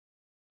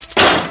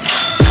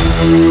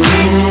From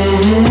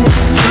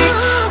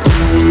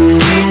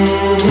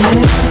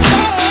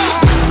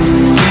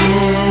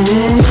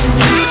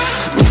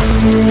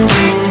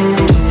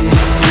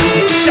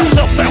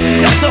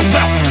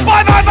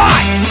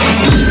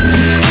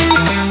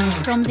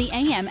the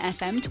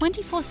AM/FM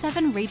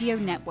 24/7 radio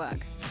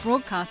network,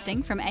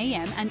 broadcasting from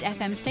AM and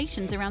FM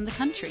stations around the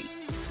country.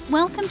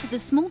 Welcome to the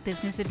Small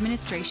Business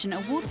Administration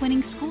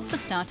award-winning School for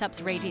Startups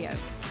Radio,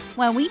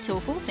 where we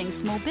talk all things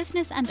small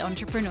business and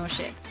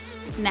entrepreneurship.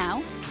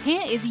 Now,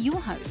 here is your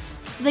host,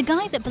 the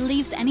guy that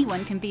believes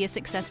anyone can be a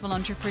successful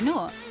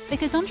entrepreneur,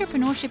 because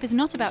entrepreneurship is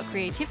not about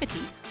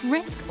creativity,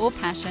 risk, or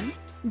passion,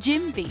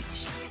 Jim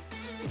Beach.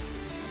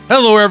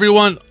 Hello,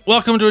 everyone.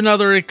 Welcome to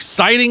another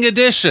exciting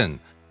edition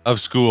of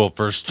School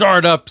for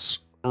Startups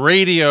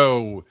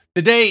Radio.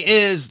 Today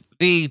is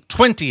the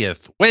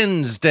 20th,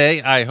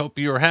 Wednesday. I hope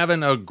you're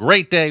having a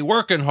great day,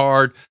 working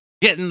hard,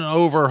 getting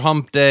over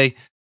hump day,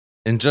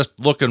 and just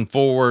looking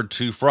forward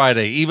to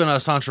Friday. Even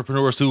us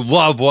entrepreneurs who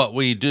love what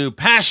we do,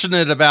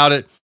 passionate about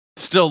it,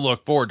 still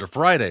look forward to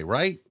Friday,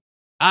 right?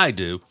 I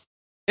do.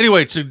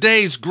 Anyway,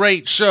 today's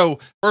great show.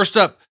 First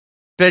up,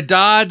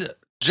 Behdad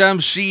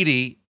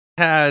Jamshidi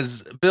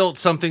has built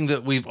something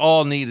that we've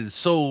all needed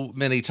so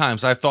many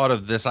times. I've thought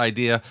of this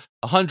idea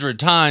 100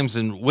 times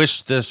and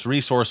wished this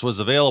resource was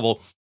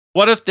available.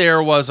 What if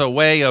there was a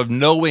way of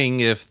knowing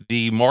if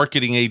the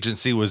marketing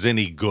agency was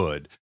any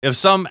good? If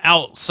some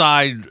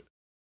outside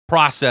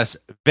process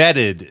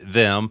vetted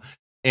them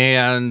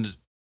and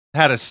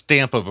had a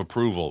stamp of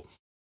approval.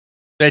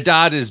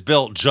 Behdad has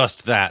built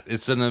just that.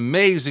 It's an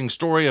amazing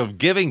story of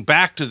giving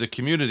back to the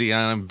community, and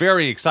I'm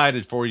very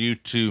excited for you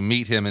to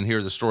meet him and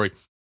hear the story.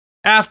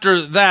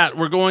 After that,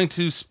 we're going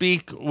to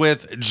speak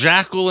with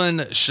Jacqueline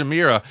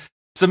Samira.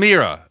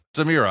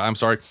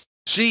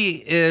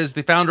 She is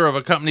the founder of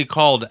a company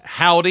called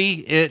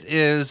Howdy. It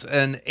is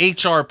an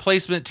HR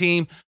placement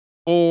team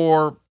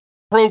for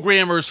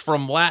programmers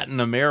from Latin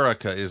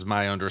America, is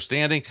my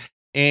understanding.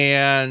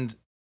 And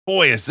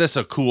boy, is this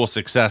a cool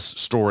success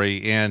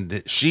story.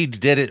 And she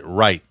did it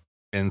right.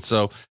 And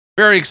so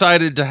very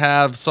excited to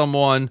have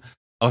someone,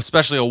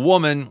 especially a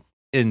woman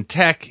in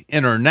tech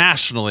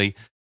internationally.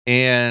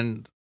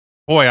 And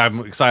boy,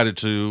 I'm excited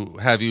to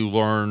have you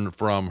learn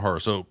from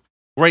her. So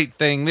great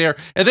thing there.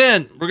 And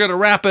then we're going to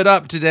wrap it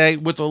up today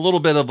with a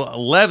little bit of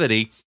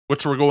levity,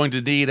 which we're going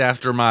to need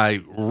after my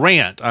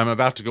rant. I'm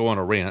about to go on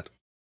a rant.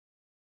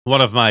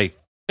 One of my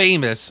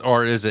famous,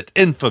 or is it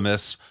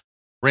infamous,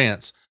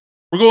 rants.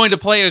 We're going to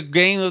play a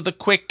game of the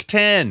Quick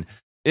 10.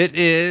 It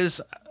is,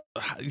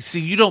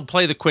 see, you don't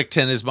play the Quick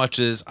 10 as much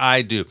as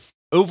I do.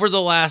 Over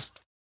the last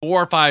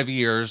 4 or 5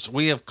 years,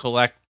 we have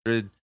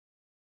collected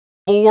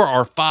 400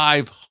 or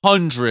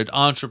 500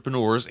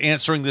 entrepreneurs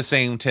answering the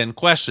same 10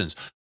 questions.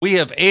 We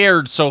have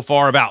aired so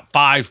far about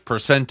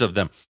 5% of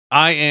them.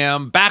 I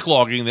am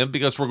backlogging them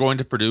because we're going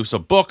to produce a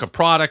book, a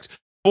product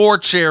for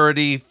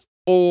charity,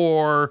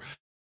 for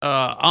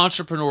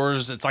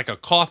entrepreneurs. It's like a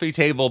coffee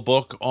table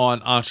book on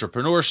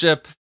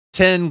entrepreneurship.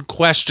 10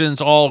 questions,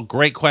 all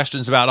great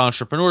questions about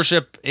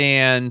entrepreneurship,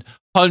 and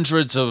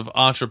hundreds of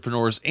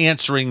entrepreneurs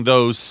answering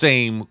those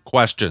same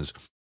questions.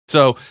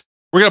 So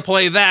we're going to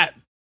play that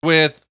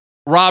with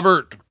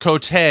Robert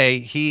Cote.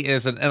 He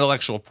is an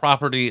intellectual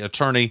property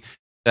attorney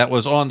that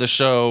was on the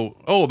show,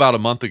 about a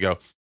month ago.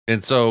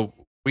 And so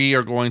we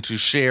are going to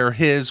share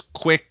his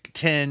quick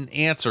 10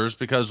 answers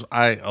because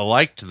I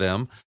liked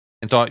them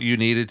and thought you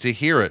needed to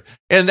hear it.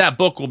 And that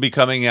book will be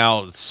coming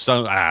out,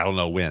 so I don't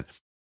know when.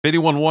 If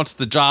anyone wants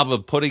the job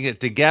of putting it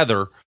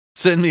together,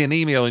 send me an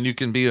email and you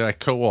can be a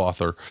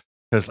co-author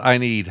because I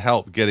need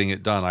help getting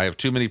it done. I have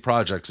too many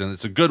projects and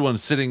it's a good one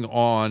sitting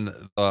on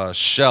the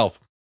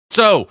shelf.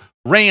 So,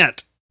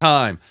 rant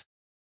time.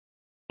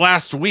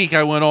 Last week,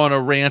 I went on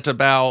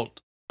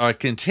a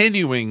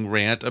continuing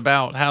rant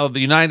about how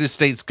the United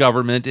States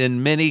government,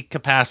 in many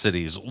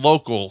capacities,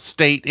 local,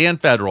 state,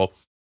 and federal,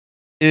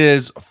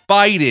 is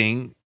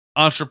fighting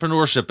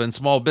entrepreneurship and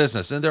small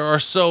business. And there are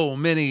so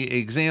many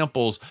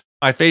examples.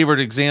 My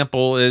favorite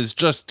example is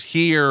just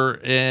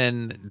here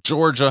in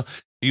Georgia.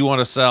 If you want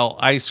to sell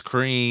ice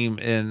cream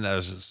in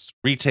a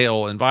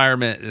retail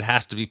environment, it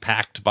has to be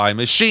packed by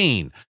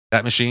machine.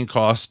 That machine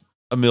costs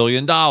 $1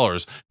 million,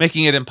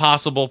 making it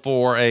impossible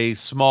for a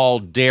small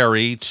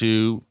dairy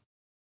to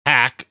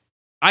pack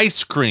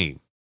ice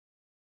cream.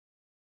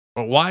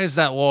 But why is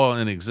that law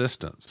in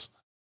existence?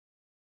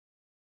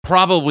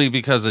 Probably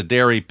because a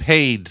dairy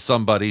paid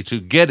somebody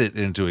to get it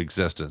into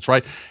existence,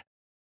 right?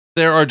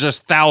 There are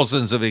just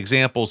thousands of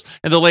examples.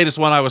 And the latest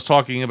one I was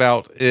talking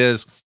about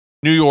is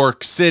New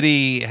York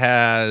City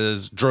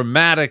has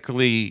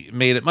dramatically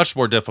made it much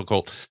more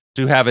difficult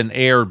to have an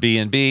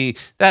Airbnb.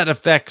 That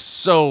affects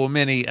so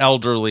many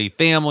elderly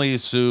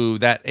families who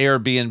that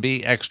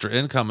Airbnb extra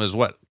income is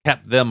what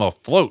kept them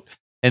afloat.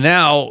 And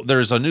now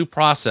there's a new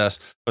process,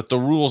 but the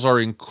rules are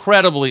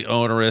incredibly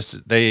onerous.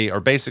 They are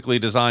basically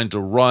designed to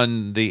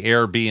run the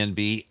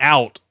Airbnb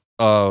out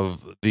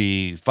of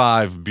the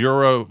 5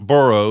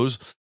 boroughs.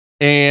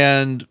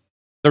 And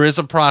there is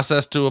a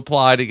process to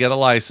apply to get a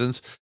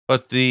license,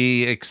 but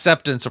the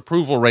acceptance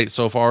approval rate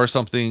so far is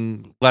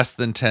something less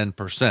than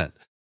 10%.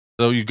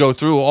 So you go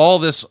through all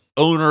this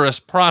onerous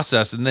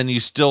process and then you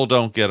still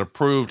don't get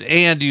approved,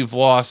 and you've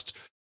lost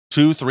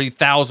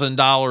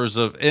 $2,000-$3,000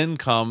 of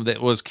income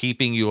that was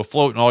keeping you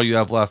afloat, and all you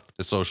have left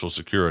is Social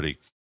Security.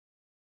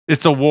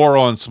 It's a war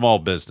on small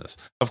business.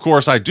 Of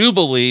course, I do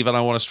believe, and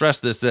I want to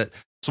stress this, that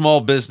small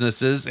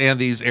businesses and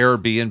these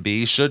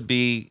Airbnb should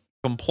be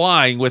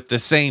complying with the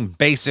same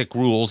basic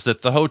rules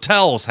that the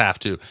hotels have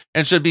to,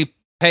 and should be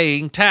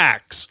paying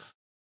tax.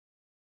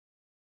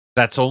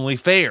 That's only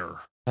fair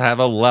to have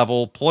a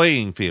level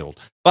playing field.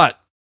 But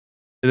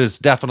it is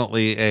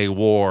definitely a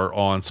war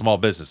on small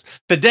business.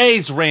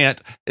 Today's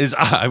rant is,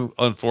 I'm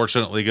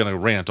unfortunately going to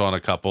rant on a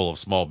couple of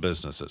small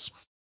businesses.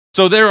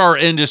 So there are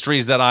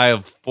industries that I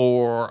have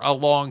for a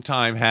long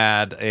time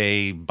had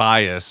a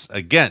bias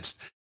against.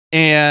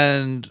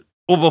 And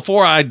well,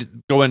 before I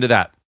go into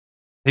that,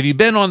 have you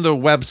been on the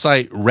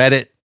website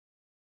Reddit?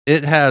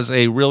 It has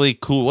a really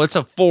cool, it's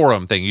a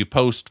forum thing. You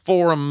post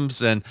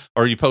forums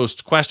or you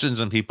post questions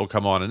and people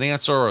come on and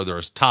answer, or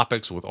there's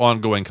topics with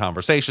ongoing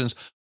conversations.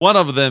 One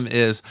of them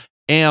is,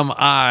 am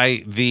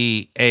I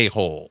the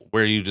a-hole?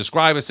 Where you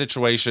describe a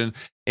situation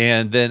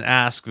and then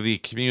ask the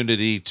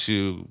community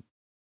to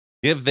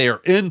give their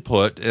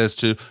input as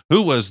to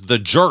who was the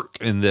jerk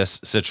in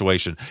this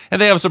situation.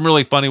 And they have some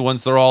really funny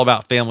ones. They're all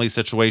about family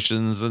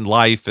situations and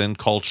life and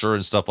culture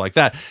and stuff like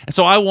that. And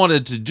so I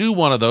wanted to do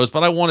one of those,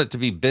 but I want it to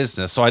be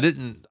business. So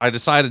I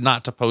decided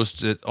not to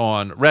post it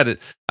on Reddit.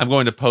 I'm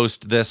going to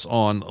post this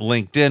on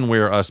LinkedIn,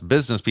 where us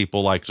business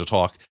people like to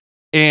talk,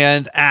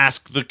 and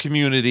ask the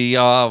community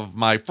of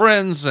my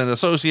friends and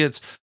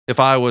associates if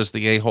I was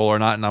the a-hole or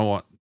not. And I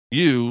want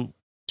you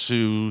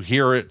to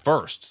hear it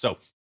first. So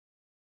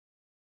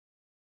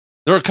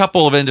there are a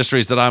couple of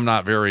industries that I'm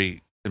not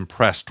very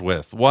impressed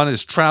with. One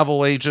is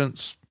travel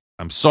agents.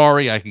 I'm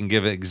sorry, I can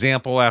give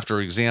example after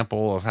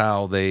example of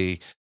how they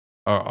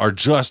are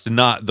just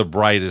not the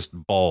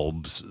brightest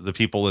bulbs, the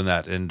people in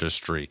that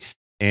industry.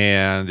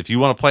 And if you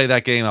want to play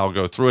that game, I'll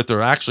go through it. There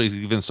are actually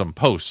even some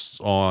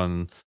posts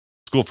on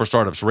School for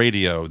Startups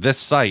Radio, this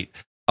site,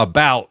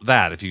 about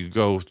that. If you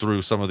go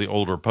through some of the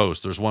older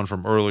posts, there's one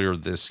from earlier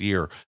this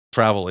year,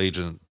 travel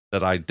agent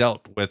that I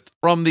dealt with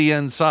from the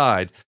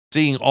inside,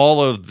 seeing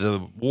all of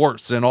the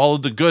warts and all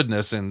of the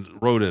goodness, and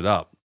wrote it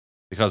up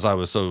because I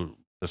was so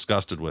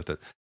disgusted with it.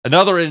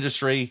 Another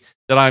industry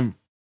that I'm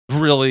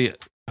really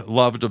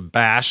love to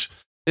bash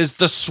is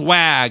the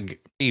swag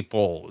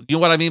people. You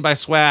know what I mean by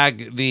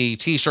swag? The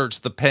t-shirts,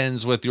 the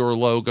pens with your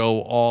logo,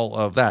 all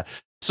of that.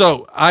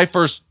 So I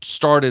first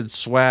started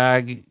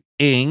swagging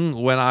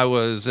when I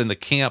was in the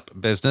camp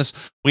business.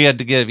 We had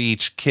to give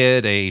each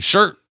kid a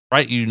shirt,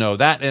 right? You know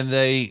that. And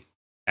they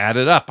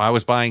added up. I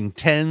was buying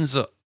tens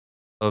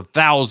of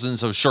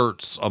thousands of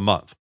shirts a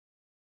month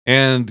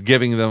and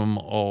giving them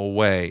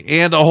away,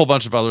 and a whole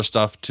bunch of other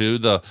stuff too.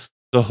 The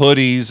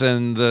hoodies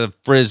and the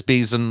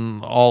frisbees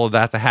and all of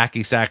that, the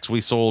hacky sacks,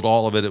 we sold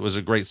all of it. It was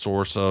a great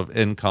source of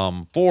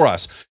income for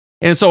us.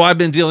 And so I've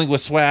been dealing with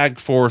swag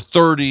for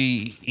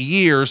 30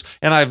 years,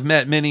 and I've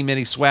met many,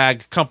 many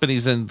swag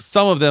companies, and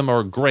some of them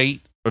are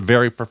great, but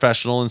very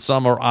professional, and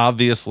some are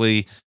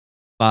obviously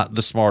not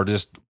the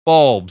smartest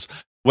bulbs.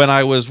 When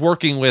I was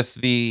working with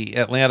the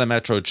Atlanta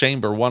Metro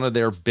Chamber, one of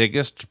their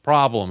biggest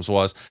problems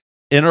was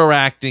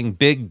interacting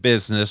big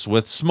business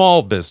with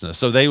small business.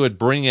 So they would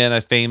bring in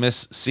a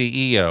famous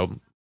CEO,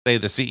 say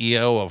the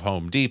CEO of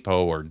Home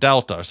Depot or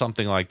Delta or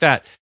something like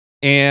that,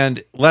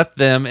 and let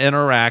them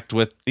interact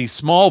with the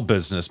small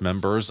business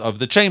members of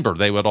the chamber.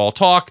 They would all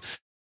talk.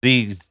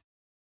 The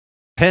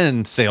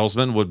pen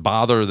salesman would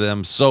bother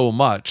them so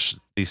much,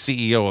 the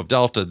CEO of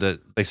Delta,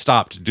 that they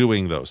stopped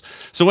doing those.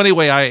 So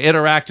anyway, I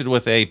interacted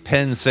with a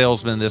pen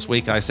salesman this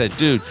week. I said,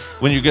 dude,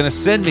 when you're going to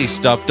send me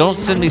stuff, don't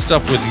send me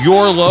stuff with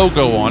your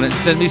logo on it.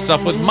 Send me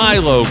stuff with my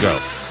logo.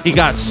 He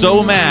got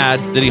so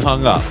mad that he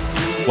hung up.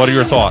 What are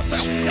your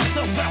thoughts?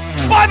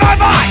 Bye.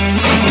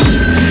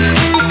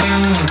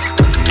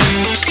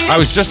 I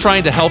was just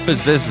trying to help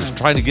his business,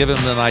 trying to give him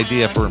an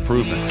idea for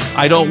improvement.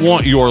 I don't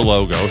want your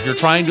logo. If you're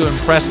trying to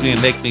impress me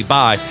and make me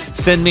buy,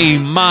 send me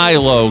my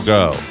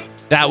logo.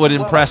 That would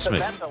impress me.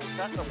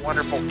 That's a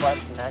wonderful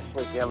question,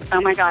 actually, Jim.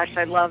 Oh my gosh,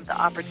 I love the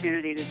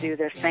opportunity to do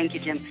this. Thank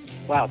you, Jim.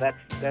 Wow, that's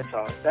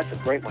a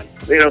great one.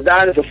 You know,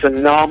 that is a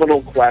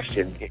phenomenal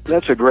question.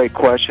 That's a great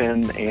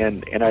question,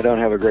 and I don't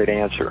have a great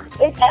answer.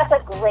 That's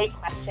a great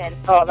question.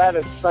 Oh, that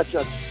is such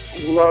a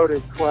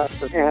loaded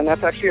question, and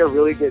that's actually a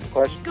really good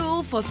question.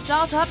 School for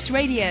Startups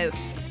Radio.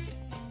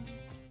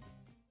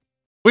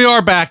 We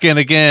are back in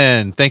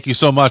again. Thank you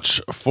so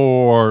much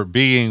for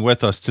being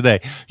with us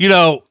today. You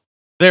know,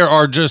 there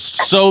are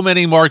just so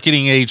many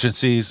marketing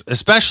agencies,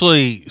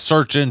 especially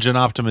search engine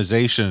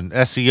optimization,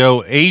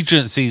 SEO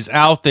agencies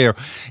out there,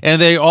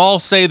 and they all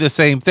say the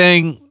same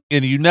thing,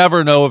 and you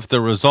never know if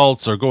the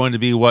results are going to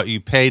be what you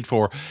paid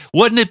for.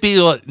 Wouldn't it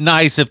be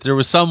nice if there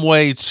was some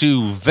way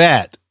to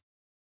vet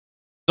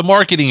the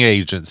marketing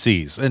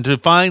agencies and to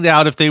find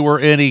out if they were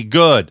any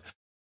good?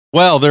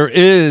 Well, there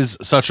is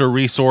such a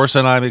resource,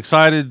 and I'm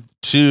excited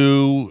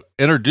to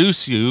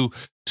introduce you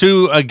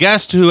to a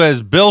guest who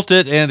has built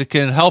it and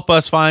can help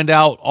us find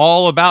out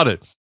all about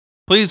it.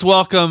 Please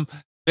welcome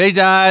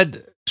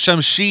Behdad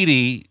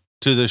Jamshidi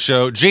to the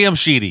show.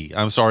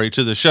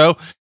 To the show.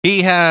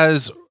 He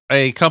has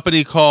a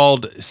company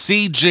called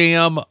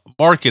CJAM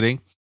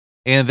Marketing,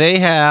 and they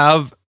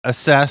have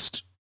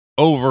assessed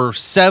over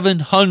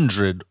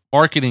 700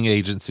 marketing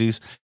agencies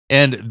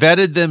and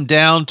vetted them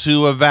down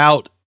to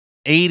about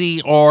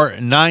 80 or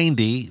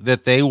 90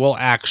 that they will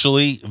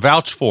actually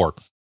vouch for.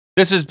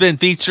 This has been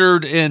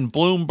featured in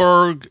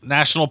Bloomberg,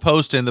 National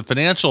Post, and the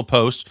Financial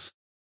Post.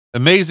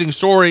 Amazing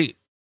story.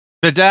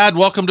 Behdad,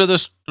 welcome to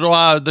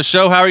the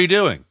show. How are you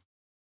doing?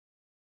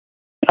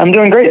 I'm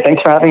doing great.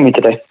 Thanks for having me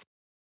today.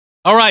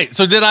 All right.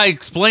 So did I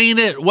explain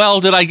it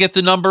well? Did I get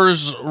the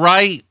numbers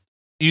right?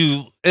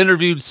 You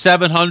interviewed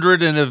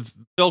 700 and have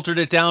filtered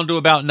it down to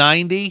about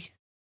 90?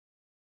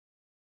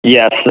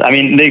 Yes. I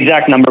mean, the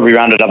exact number, we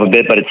rounded up a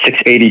bit, but it's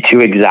 682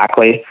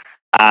 exactly.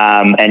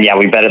 And yeah,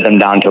 we vetted them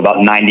down to about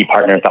 90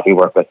 partners that we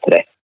work with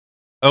today.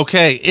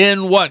 Okay.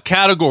 In what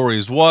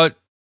categories? What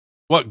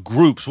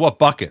groups? What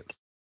buckets?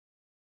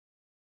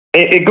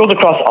 It goes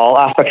across all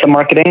aspects of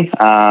marketing.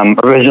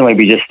 Originally,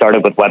 we just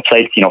started with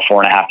websites,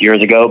 4.5 years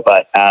ago,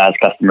 but as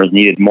customers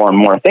needed more and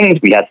more things,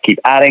 we had to keep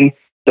adding.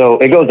 So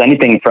it goes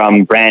anything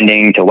from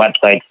branding to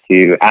websites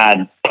to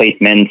ad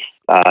placements,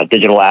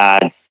 digital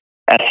ads,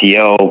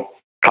 SEO,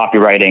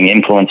 copywriting,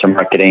 influencer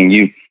marketing.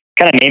 You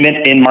kind of name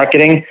it in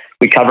marketing,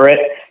 we cover it.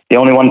 The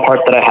only one part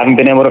that I haven't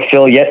been able to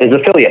fill yet is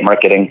affiliate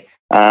marketing,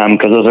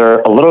 because those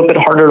are a little bit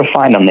harder to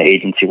find on the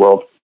agency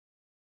world.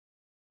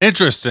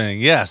 Interesting.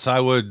 Yes,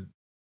 I would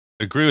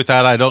agree with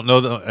that. I don't know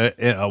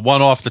the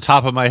one off the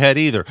top of my head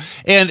either.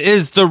 And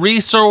is the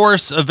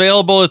resource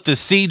available at the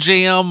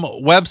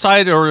CJAM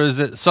website, or is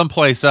it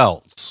someplace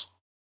else?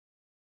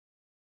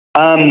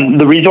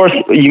 The resource,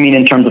 you mean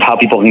in terms of how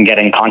people can get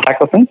in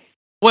contact with me?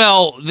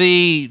 Well,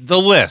 the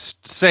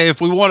list. Say if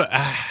we want to,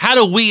 how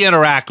do we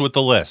interact with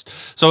the list?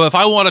 So if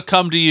I want to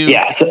come to you,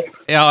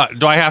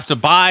 do I have to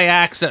buy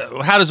access?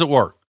 How does it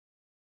work?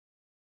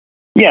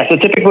 Yeah, so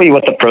typically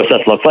what the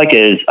process looks like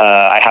is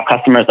I have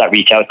customers that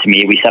reach out to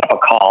me. We set up a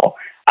call.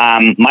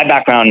 My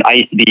background, I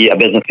used to be a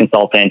business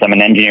consultant. I'm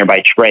an engineer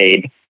by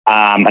trade.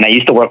 And I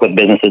used to work with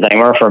businesses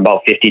anywhere from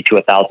about 50 to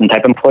 1,000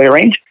 type employee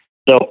range.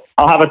 So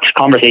I'll have a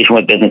conversation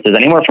with businesses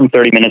anywhere from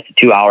 30 minutes to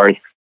 2 hours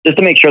just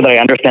to make sure that I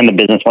understand the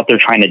business, what they're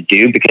trying to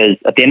do. Because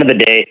at the end of the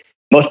day,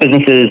 most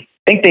businesses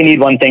think they need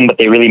one thing, but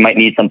they really might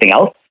need something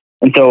else.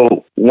 And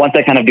so once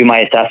I kind of do my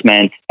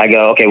assessment, I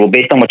go, okay, well,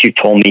 based on what you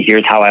told me,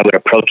 here's how I would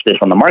approach this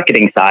on the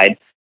marketing side.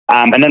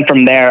 And then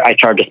from there, I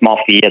charge a small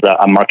fee as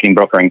a marketing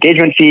broker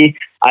engagement fee.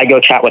 I go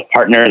chat with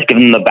partners, give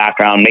them the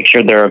background, make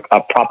sure they're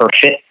a proper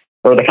fit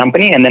for the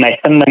company. And then I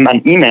send them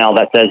an email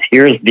that says,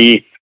 here's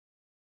the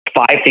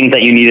 5 things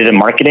that you needed in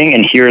marketing,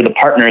 and here are the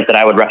partners that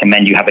I would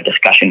recommend you have a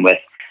discussion with.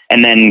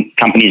 And then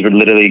companies would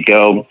literally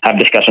go have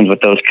discussions with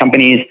those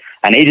companies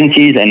and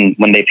agencies. And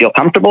when they feel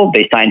comfortable,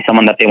 they sign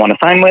someone that they want to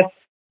sign with.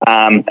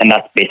 And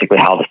that's basically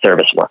how the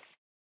service works.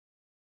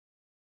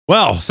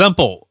 Well,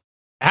 simple.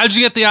 How'd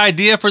you get the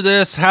idea for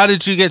this? How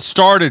did you get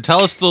started?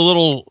 Tell us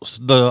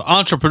the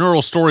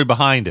entrepreneurial story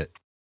behind it.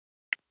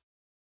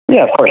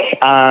 Yeah, of course.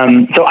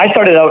 So I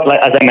started out,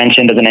 as I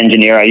mentioned, as an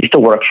engineer. I used to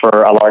work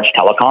for a large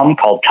telecom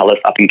called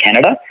TELUS up in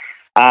Canada.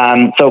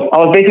 So I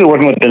was basically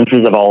working with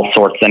businesses of all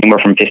sorts, anywhere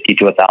from 50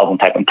 to 1,000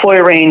 type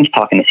employee range,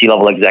 talking to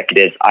C-level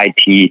executives,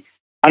 IT,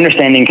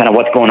 understanding kind of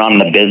what's going on in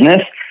the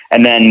business.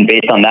 And then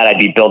based on that, I'd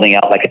be building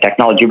out like a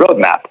technology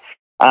roadmap.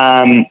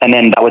 And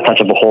then that would touch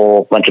up a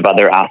whole bunch of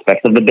other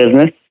aspects of the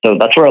business. So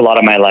that's where a lot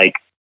of my like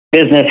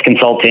business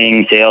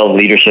consulting, sales,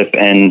 leadership,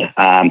 and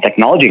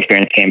technology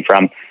experience came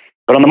from.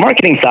 But on the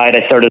marketing side,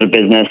 I started a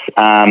business.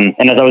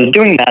 And as I was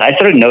doing that, I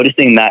started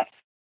noticing that,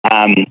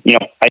 I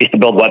used to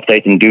build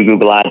websites and do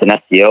Google Ads and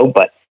SEO,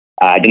 but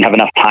I didn't have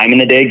enough time in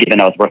the day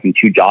given I was working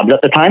 2 jobs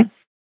at the time.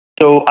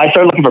 So I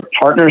started looking for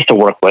partners to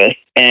work with,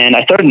 and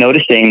I started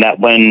noticing that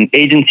when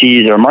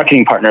agencies or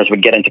marketing partners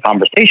would get into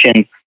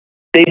conversations,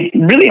 they'd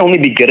really only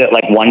be good at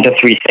like 1 to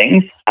 3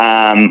 things.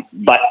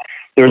 But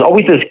there was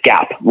always this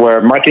gap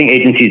where marketing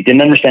agencies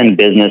didn't understand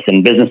business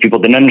and business people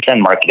didn't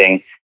understand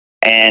marketing.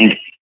 And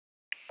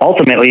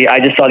ultimately, I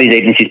just saw these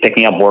agencies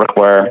picking up work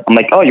where I'm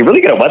like, oh, you're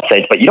really good at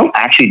websites, but you don't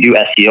actually do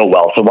SEO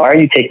well. So why are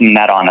you taking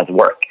that on as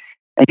work?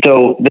 And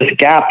so this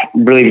gap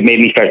really made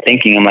me start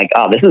thinking, I'm like,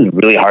 oh, this is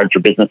really hard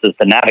for businesses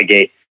to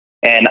navigate.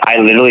 And I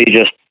literally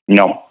just,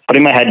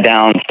 putting my head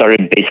down,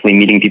 started basically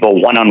meeting people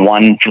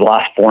one-on-one for the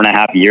last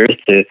 4.5 years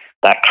to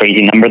that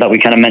crazy number that we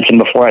kind of mentioned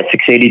before at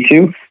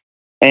 682.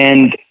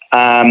 And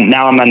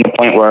now I'm at the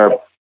point where,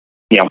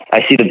 I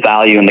see the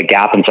value in the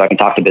gap. And so I can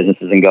talk to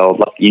businesses and go,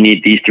 look, you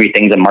need these 3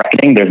 things in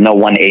marketing. There's no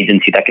one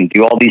agency that can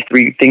do all these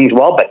 3 things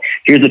well, but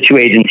here's the 2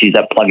 agencies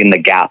that plug in the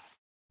gap.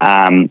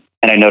 And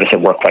I notice it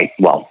worked quite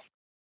well.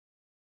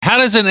 How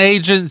does an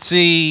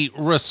agency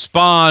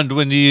respond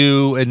when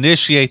you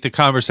initiate the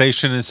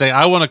conversation and say,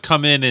 I want to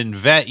come in and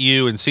vet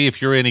you and see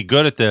if you're any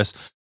good at this?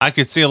 I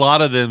could see a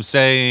lot of them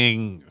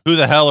saying, who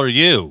the hell are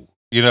you?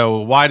 You know,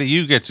 why do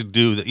you get to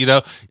do that? You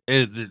know,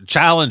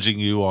 challenging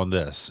you on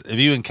this. Have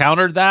you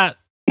encountered that?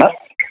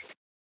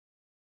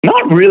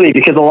 Not really,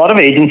 because a lot of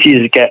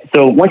agencies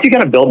so once you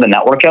kind of build the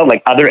network out,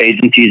 like other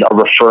agencies are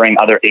referring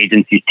other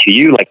agencies to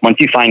you. Like once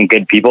you find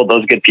good people,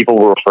 those good people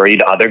will refer you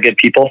to other good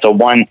people. So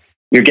one,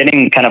 you're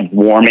getting kind of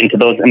warm into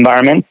those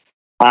environments.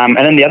 And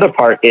then the other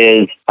part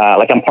is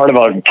like I'm part of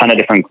a ton of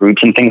different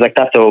groups and things like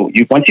that. So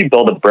once you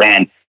build a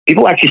brand,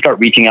 people actually start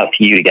reaching out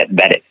to you to get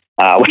vetted,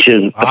 which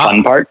is the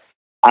fun part.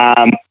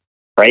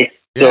 Right.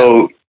 Yeah.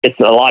 So it's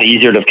a lot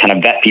easier to kind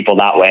of vet people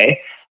that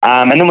way.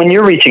 And then when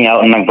you're reaching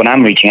out, and like when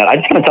I'm reaching out, I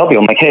just kind of tell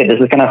people, I'm like, hey, this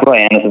is kind of who I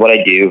am. This is what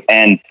I do.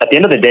 And at the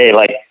end of the day,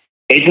 like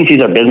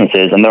agencies are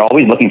businesses and they're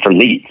always looking for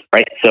leads,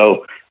 right?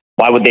 So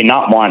why would they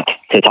not want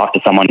to talk to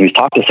someone who's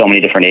talked to so many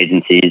different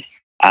agencies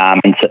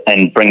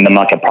and bring them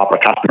like a proper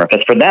customer?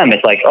 Because for them,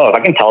 it's like, oh, if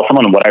I can tell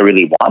someone what I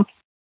really want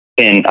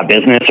in a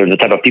business or the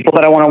type of people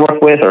that I want to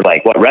work with or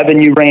like what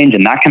revenue range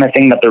and that kind of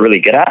thing that they're really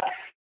good at,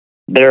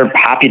 they're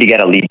happy to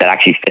get a lead that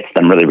actually fits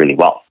them really, really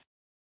well.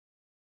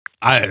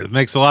 It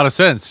makes a lot of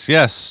sense.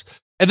 Yes.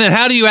 And then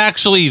how do you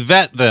actually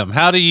vet them?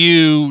 How do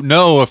you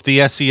know if the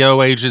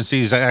SEO agency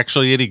is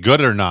actually any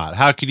good or not?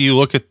 How can you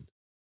look at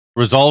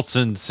results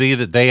and see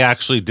that they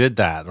actually did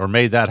that or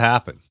made that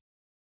happen?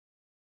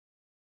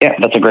 Yeah,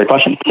 that's a great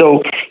question.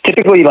 So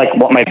typically like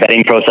what my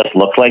vetting process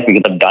looks like,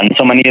 because I've done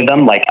so many of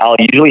them, like I'll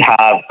usually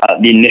have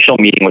the initial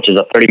meeting, which is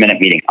a 30-minute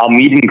meeting. I'll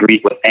meet and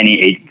greet with any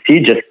agency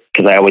just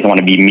because I always want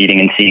to be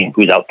meeting and seeing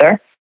who's out there.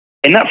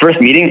 In that first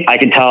meeting, I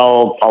can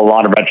tell a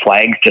lot of red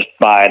flags just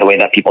by the way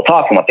that people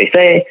talk and what they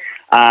say.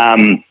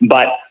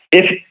 But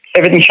if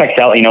everything checks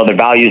out, you know, their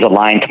values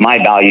align to my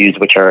values,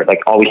 which are like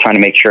always trying to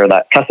make sure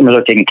that customers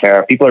are taken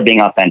care of, people are being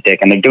authentic,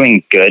 and they're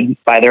doing good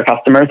by their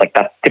customers. Like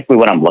that's typically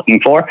what I'm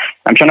looking for.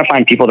 I'm trying to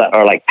find people that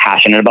are like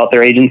passionate about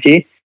their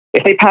agency.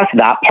 If they pass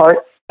that part,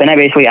 then I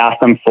basically ask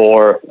them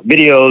for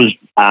videos,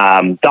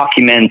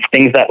 documents,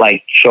 things that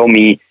like show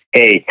me,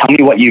 hey, tell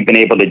me what you've been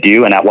able to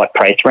do and at what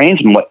price range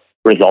and what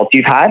results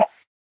you've had.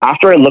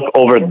 After I look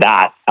over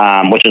that,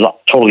 which is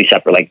totally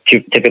separate, like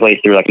typically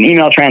through like an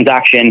email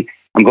transaction,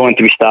 I'm going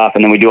through stuff,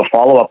 and then we do a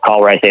follow-up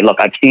call where I say, look,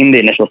 I've seen the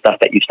initial stuff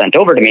that you've sent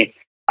over to me.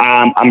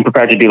 I'm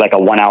prepared to do like a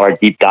 1-hour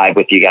deep dive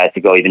with you guys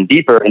to go even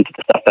deeper into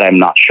the stuff that I'm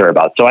not sure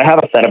about. So I have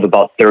a set of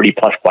about 30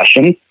 plus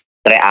questions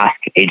that I ask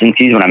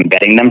agencies when I'm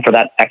vetting them for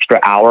that extra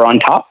hour on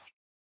top.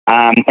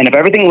 And if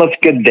everything looks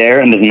good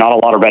there and there's not a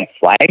lot of red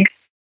flags,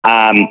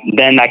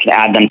 then I can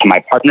add them to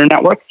my partner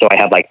network. So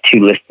I have like 2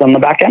 lists on the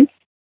back end.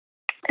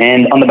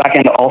 And on the back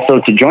end, also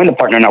to join the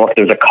partner network,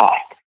 there's a cost.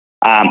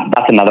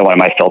 That's another one of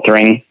my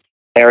filtering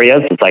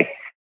areas. It's like,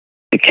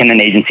 can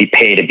an agency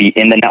pay to be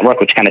in the network,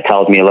 which kind of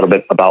tells me a little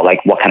bit about like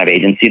what kind of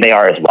agency they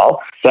are as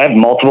well. So I have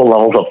multiple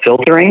levels of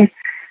filtering.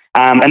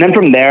 And then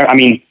from there, I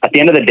mean, at the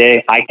end of the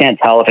day, I can't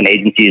tell if an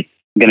agency is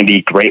going to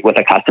be great with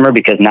a customer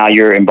because now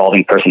you're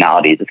involving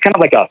personalities. It's kind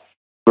of like a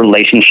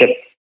relationship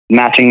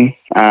matching,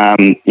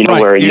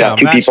 where you have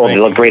 2 people, they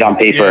look great on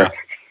paper.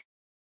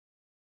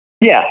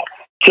 Yeah.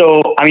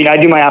 So, I mean, I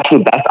do my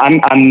absolute best.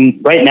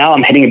 I'm right now,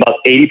 I'm hitting about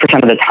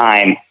 80% of the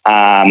time.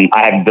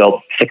 I have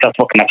built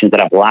successful connections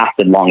that have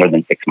lasted longer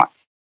than 6 months,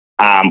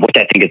 which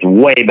I think is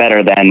way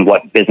better than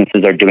what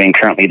businesses are doing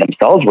currently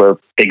themselves, where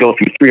they go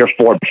through 3 or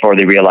 4 before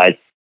they realize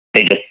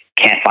they just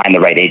can't find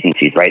the right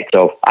agencies, right?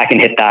 So I can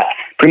hit that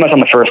pretty much on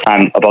the first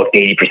time about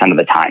 80% of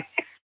the time.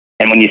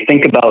 And when you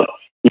think about,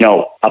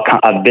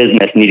 a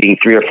business needing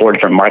 3 or 4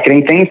 different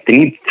marketing things, they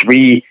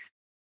need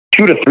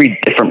 2 to 3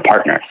 different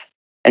partners.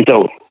 And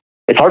so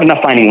it's hard enough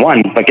finding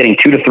one, but getting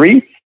 2 to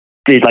 3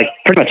 is like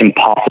pretty much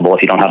impossible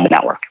if you don't have the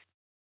network.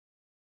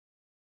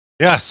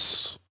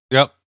 Yes.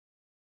 Yep.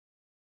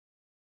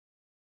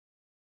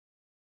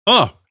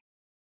 Oh,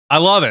 I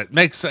love it.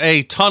 Makes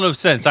a ton of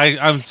sense.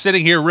 I'm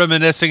sitting here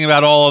reminiscing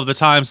about all of the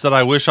times that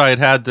I wish I had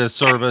had this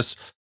service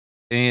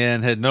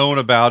and had known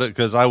about it,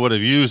 because I would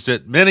have used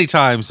it many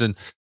times, and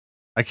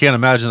I can't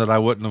imagine that I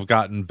wouldn't have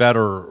gotten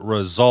better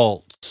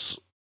results.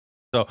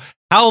 So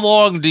how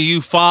long do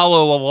you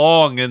follow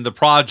along in the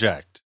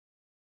project?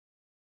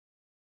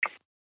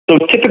 So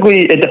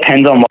typically it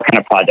depends on what kind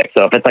of project.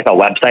 So if it's like a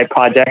website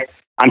project,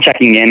 I'm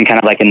checking in kind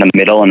of like in the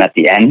middle and at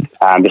the end,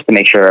 just to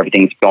make sure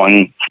everything's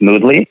going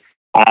smoothly.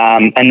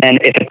 And then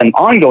if it's an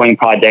ongoing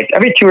project,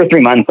 every 2 or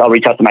 3 months, I'll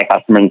reach out to my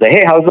customer and say,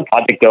 hey, how's the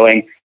project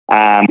going?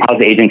 How's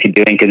the agency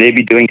doing? Could they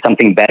be doing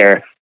something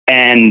better?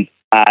 And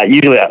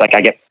usually like I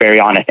get very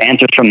honest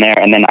answers from there.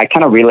 And then I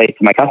kind of relate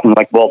to my customer,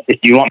 like, well, do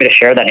you want me to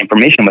share that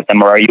information with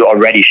them, or are you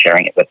already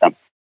sharing it with them?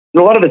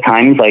 A lot of the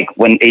times, like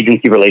when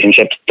agency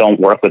relationships don't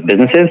work with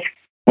businesses,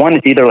 one,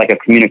 it's either like a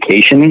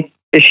communication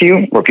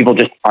issue where people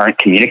just aren't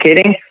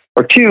communicating,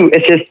 or 2,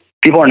 it's just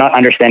people are not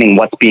understanding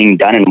what's being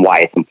done and why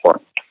it's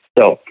important.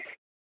 So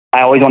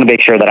I always want to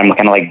make sure that I'm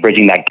kind of like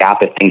bridging that gap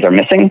if things are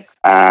missing,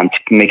 to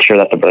make sure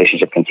that the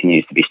relationship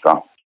continues to be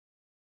strong.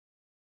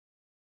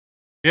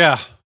 Yeah.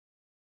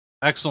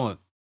 Excellent.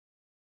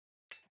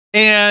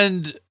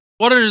 And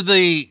what are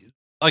the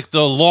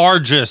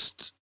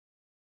largest,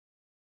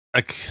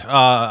 I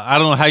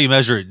don't know how you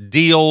measure it,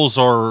 deals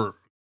or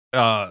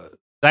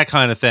that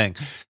kind of thing.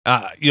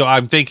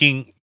 I'm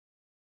thinking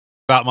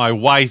about my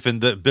wife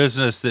and the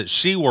business that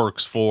she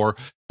works for.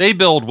 They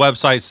build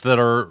websites that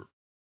are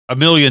 $1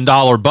 million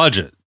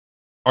budget.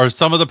 Are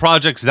some of the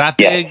projects that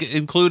big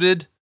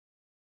included?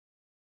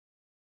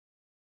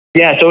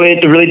 Yeah, so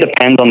it really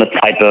depends on the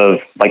type of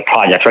like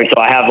projects, right?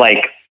 So I have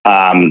like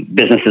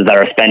businesses that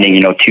are spending,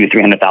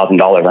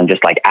 $200,000-$300,000 on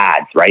just like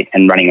ads, right,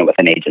 and running it with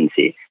an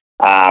agency.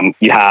 I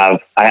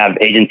have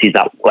agencies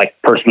that like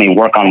personally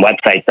work on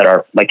websites that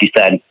are, like you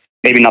said,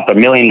 maybe not the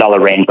 $1 million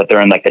range, but they're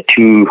in like the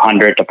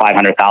 $200,000 to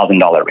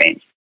 $500,000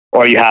 range.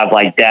 Or you have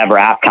like dev or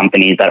app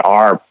companies that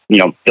are,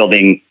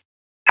 building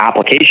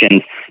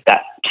applications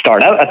that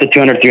start out at the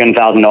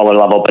 $200,000-$300,000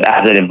 level, but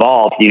as it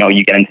evolves,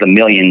 you get into the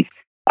millions.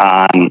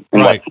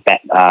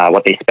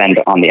 What they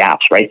spend on the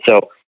apps, right?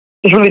 So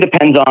it really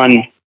depends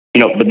on,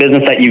 the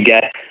business that you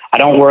get. I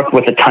don't work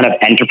with a ton of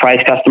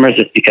enterprise customers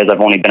just because I've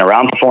only been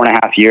around for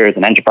 4.5 years,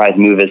 and enterprise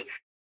move is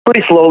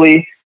pretty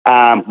slowly.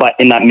 But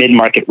in that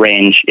mid-market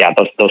range,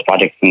 those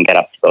projects can get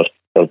up to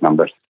those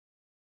numbers.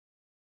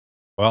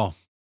 Well,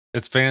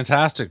 it's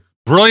fantastic.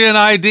 Brilliant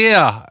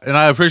idea. And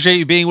I appreciate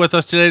you being with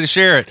us today to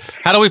share it.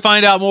 How do we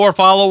find out more,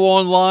 follow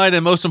online,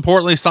 and most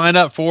importantly, sign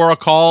up for a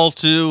call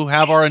to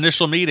have our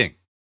initial meeting?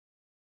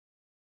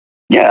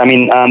 Yeah,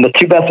 the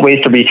two best ways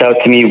to reach out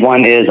to me,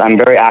 one is I'm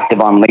very active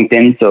on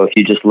LinkedIn. So if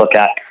you just look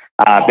at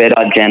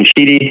Behdad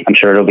Jamshidi, I'm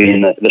sure it'll be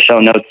in the show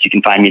notes. You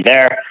can find me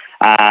there.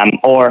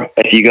 Or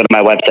if you go to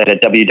my website at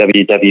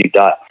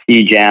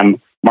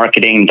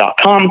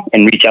www.cjammarketing.com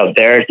and reach out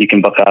there, you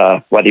can book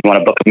whether you want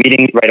to book a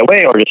meeting right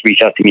away or just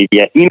reach out to me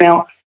via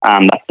email.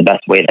 That's the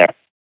best way there.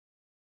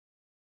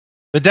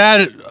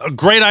 Behdad, a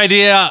great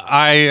idea.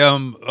 I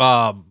am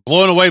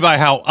blown away by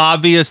how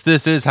obvious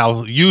this is,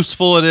 how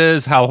useful it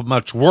is, how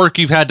much work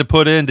you've had to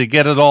put in to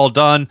get it all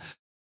done.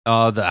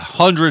 The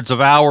hundreds of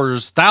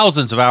hours,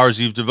 thousands of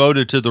hours you've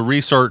devoted to the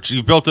research.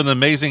 You've built an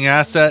amazing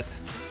asset,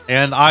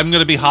 and I'm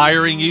going to be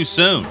hiring you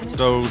soon.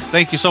 So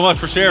thank you so much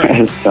for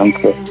sharing. Sounds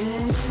good.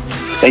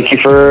 Thank you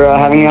for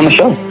having me on the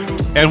show.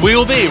 And we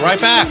will be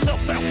right back.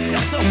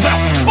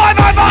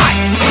 Bye.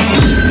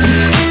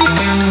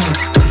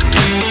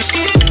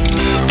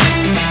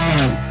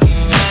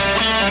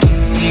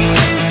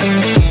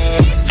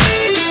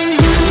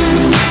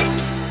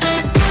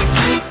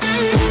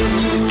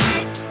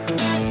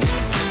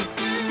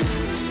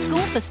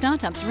 For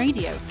Startups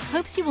Radio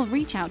hopes you will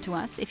reach out to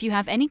us if you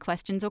have any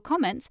questions or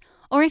comments,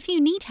 or if you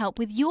need help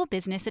with your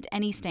business at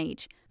any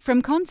stage,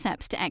 from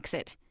concepts to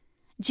exit.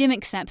 Jim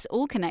accepts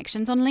all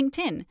connections on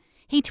LinkedIn.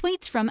 He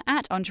tweets from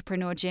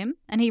 @EntrepreneurJim,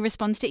 and he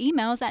responds to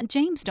emails at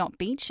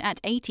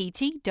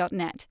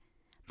james.beach@att.net.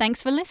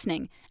 Thanks for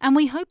listening, and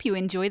we hope you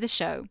enjoy the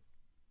show.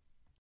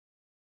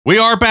 We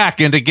are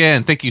back, and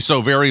again, thank you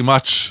so very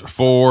much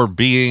for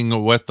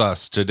being with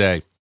us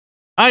today.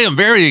 I am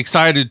very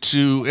excited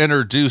to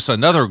introduce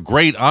another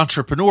great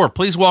entrepreneur.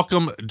 Please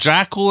welcome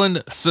Jacqueline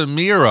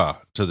Samira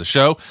to the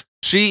show.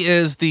 She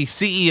is the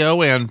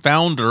CEO and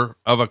founder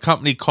of a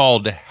company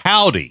called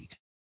Howdy.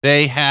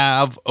 They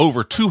have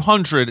over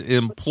 200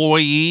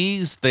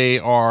 employees.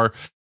 She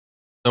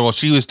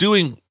was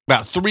doing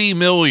about $3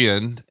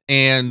 million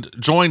and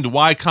joined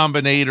Y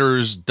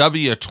Combinator's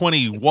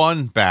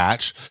W21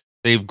 batch.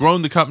 They've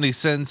grown the company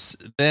since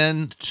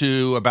then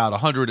to about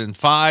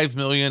 $105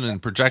 million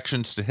and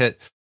projections to hit,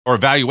 or a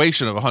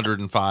valuation of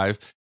 $105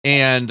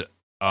 and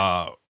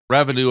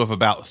revenue of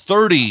about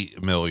 $30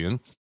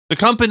 million. The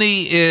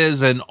company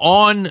is an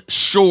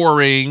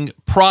onshoring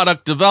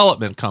product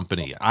development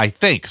company, I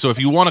think. So if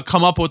you want to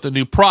come up with a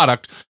new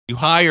product, you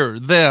hire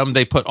them,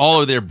 they put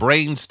all of their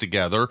brains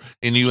together,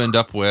 and you end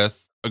up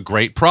with a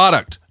great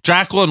product.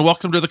 Jacqueline,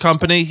 welcome to the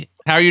company.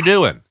 How are you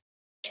doing?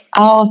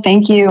 Oh,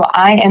 thank you.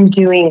 I am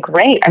doing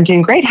great.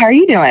 How are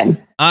you doing?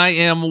 I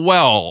am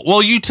well.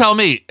 Well, you tell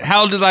me,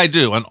 how did I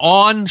do? An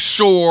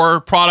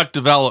onshore product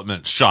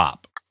development shop.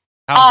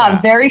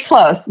 Very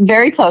close.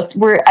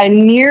 We're a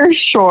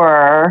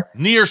nearshore.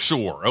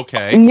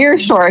 Okay.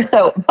 Nearshore.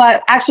 So,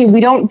 but actually we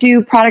don't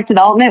do product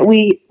development.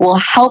 We will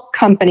help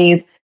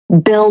companies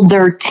build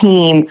their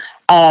team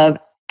of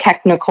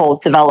technical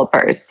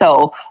developers.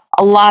 So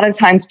a lot of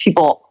times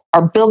people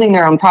are building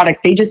their own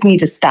product. They just need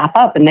to staff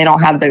up and they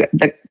don't have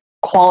the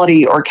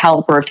quality or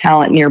caliber of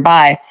talent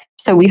nearby.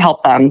 So we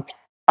help them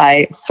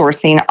by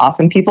sourcing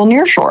awesome people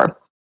nearshore.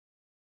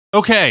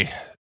 Okay.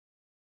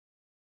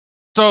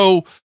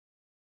 So,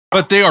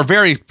 but they are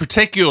very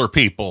particular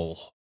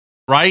people,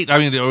 right? I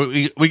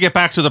mean, we get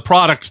back to the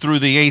product through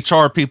the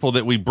HR people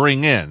that we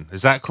bring in.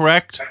 Is that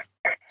correct?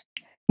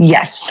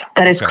 Yes,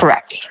 that is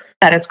correct.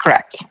 That is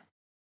correct.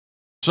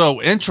 So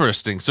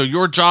interesting. So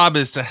your job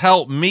is to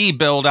help me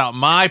build out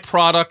my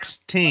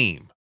product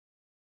team.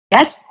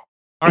 Yes,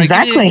 all right,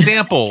 exactly. Give me an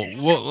example.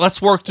 Well,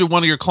 let's work through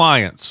one of your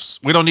clients.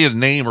 We don't need a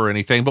name or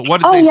anything, but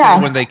what did they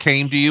say when they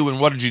came to you,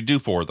 and what did you do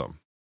for them?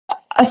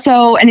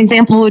 So an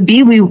example would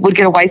be we would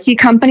get a YC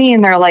company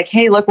and they're like,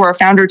 hey, look, we're a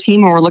founder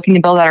team and we're looking to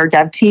build out our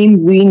dev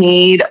team. We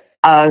need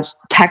a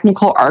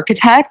technical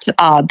architect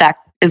that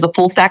is a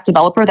full stack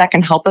developer that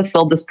can help us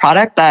build this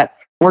product that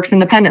works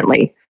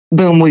independently.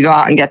 boom, we go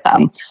out and get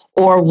them.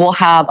 Or we'll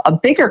have a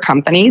bigger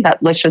company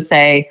that, let's just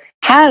say,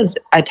 has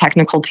a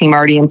technical team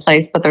already in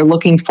place, but they're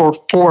looking for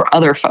 4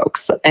 other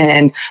folks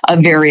and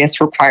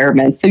various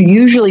requirements. So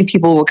usually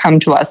people will come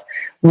to us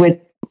with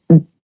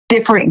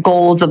different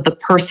goals of the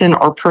person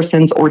or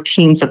persons or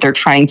teams that they're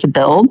trying to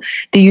build.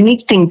 The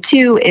unique thing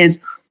too is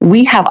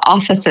we have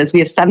offices. We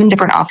have 7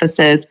 different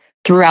offices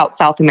throughout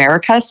South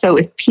America. So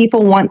if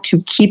people want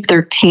to keep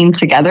their team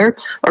together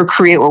or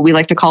create what we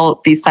like to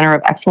call these center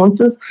of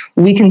excellences,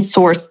 we can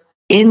source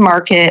in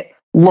market,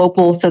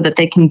 local, so that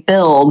they can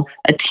build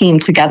a team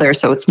together.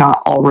 So it's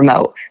not all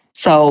remote.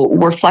 So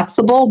we're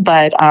flexible,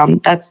 but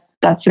that's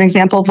an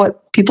example of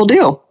what people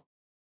do.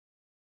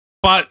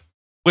 But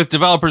with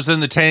developers in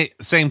the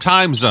same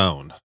time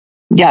zone.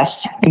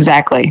 Yes,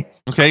 exactly.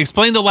 Okay,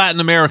 explain the Latin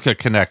America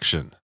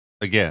connection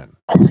again.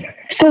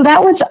 So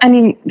that was,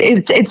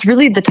 it's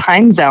really the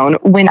time zone.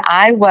 When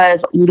I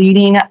was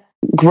leading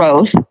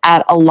growth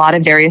at a lot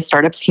of various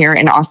startups here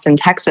in Austin,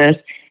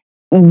 Texas,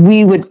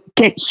 we would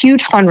get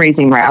huge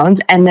fundraising rounds.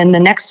 And then the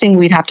next thing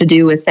we'd have to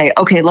do is say,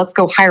 okay, let's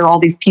go hire all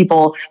these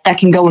people that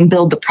can go and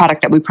build the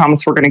product that we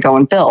promised we're going to go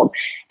and build.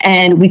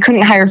 And we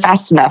couldn't hire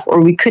fast enough,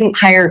 or we couldn't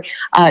hire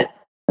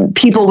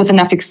people with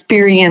enough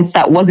experience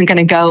that wasn't going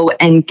to go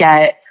and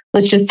get,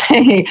 let's just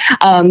say,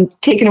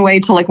 taken away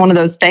to like one of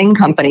those FANG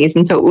companies.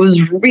 And so it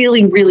was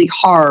really, really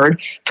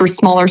hard for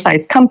smaller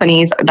sized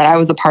companies that I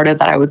was a part of,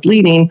 that I was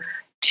leading,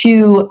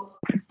 to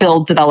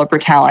build developer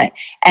talent.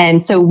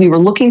 And so we were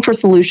looking for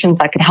solutions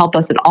that could help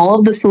us, and all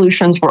of the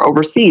solutions were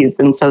overseas.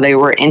 And so they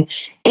were in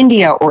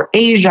India or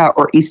Asia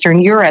or Eastern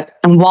Europe.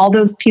 And while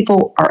those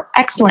people are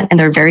excellent and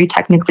they're very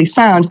technically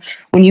sound,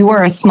 when you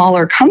are a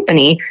smaller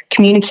company,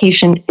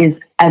 communication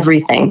is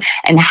everything.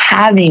 And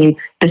having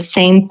the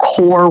same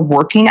core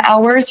working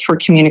hours for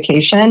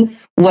communication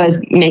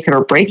was make it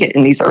or break it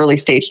in these early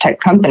stage type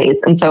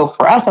companies. And so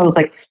for us, I was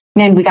like,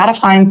 man, we got to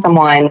find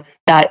someone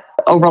that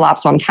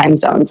overlaps on time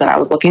zones. And I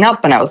was looking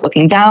up and I was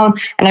looking down,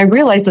 and I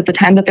realized at the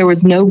time that there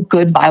was no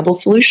good viable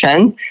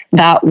solutions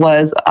that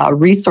was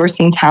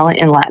resourcing talent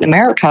in Latin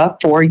America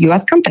for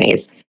US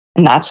companies.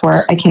 And that's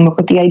where I came up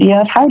with the idea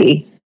of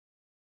Howdy.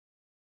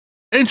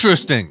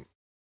 Interesting.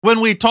 When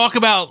we talk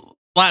about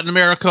Latin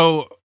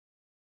America,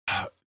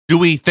 do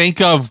we think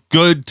of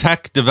good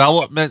tech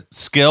development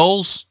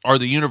skills? Are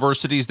the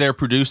universities there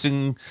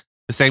producing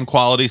the same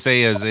quality,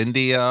 say, as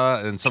India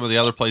and some of the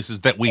other places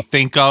that we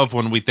think of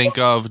when we think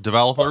of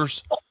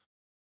developers?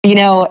 You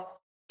know,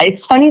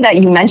 it's funny that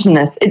you mentioned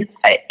this.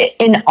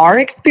 In our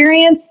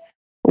experience,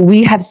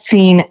 we have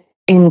seen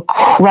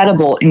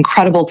incredible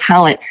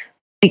talent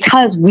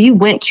because we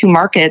went to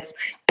markets.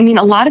 I mean,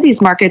 a lot of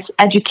these markets,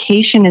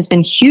 education has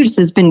been huge.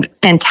 There's been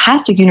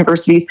fantastic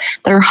universities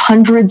that are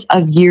hundreds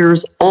of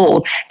years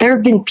old. There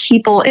have been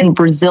people in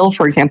Brazil,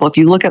 for example, if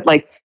you look at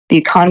like the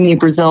economy of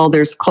Brazil,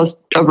 there's close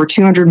over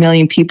 200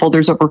 million people.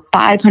 There's over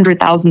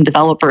 500,000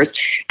 developers.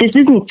 This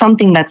isn't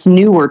something that's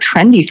new or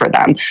trendy for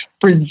them.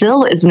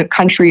 Brazil is a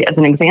country, as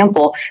an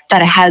example,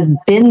 that has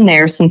been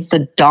there since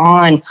the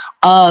dawn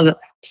of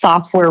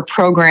software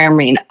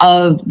programming,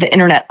 of the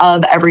internet,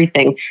 of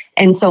everything.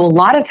 And so a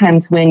lot of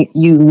times when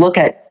you look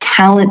at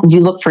talent,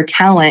 you look for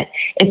talent,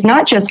 it's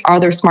not just, are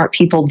there smart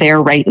people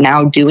there right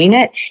now doing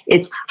it?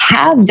 It's,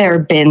 have there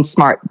been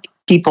smart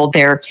people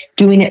there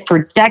doing it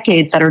for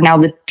decades that are now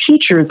the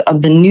teachers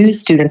of the new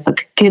students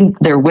that give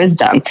their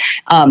wisdom.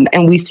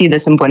 And we see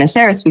this in Buenos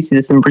Aires, we see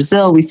this in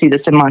Brazil, we see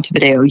this in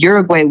Montevideo,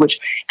 Uruguay, which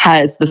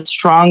has the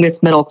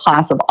strongest middle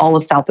class of all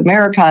of South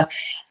America.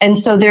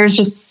 And so there's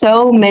just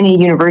so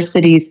many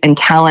universities and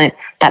talent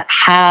that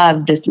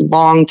have this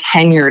long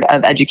tenured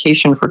of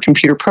education for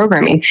computer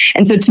programming.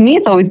 And so to me,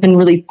 it's always been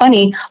really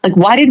funny. Like,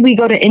 why did we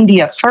go to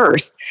India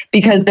first?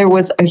 Because there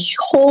was a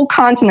whole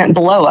continent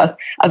below us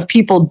of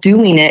people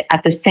doing it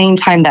at the same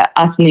time that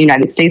us in the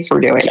United States were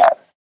doing it.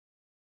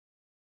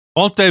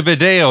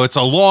 Montevideo, it's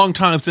a long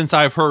time since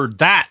I've heard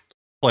that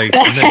place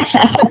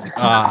mentioned.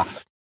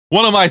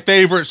 One of my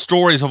favorite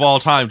stories of all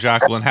time,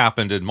 Jacqueline,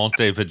 happened in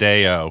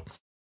Montevideo.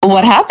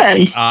 What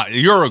happened?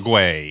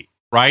 Uruguay,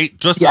 right?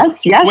 Just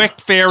yes.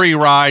 Quick ferry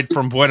ride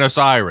from Buenos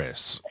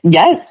Aires.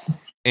 Yes,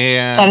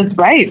 and that is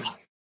right.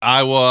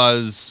 I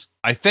was,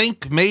 I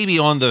think, maybe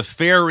on the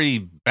ferry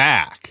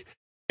back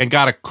and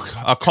got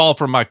a call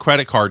from my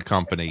credit card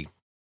company,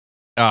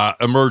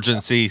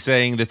 emergency,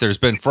 saying that there's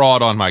been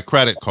fraud on my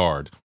credit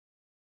card.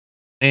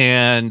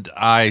 And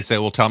I say,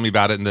 well, tell me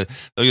about it.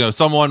 And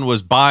someone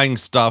was buying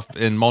stuff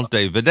in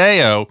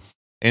Montevideo,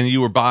 and they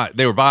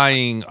were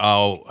buying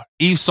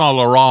Yves Saint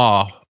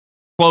Laurent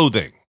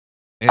clothing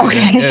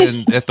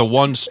and at the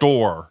one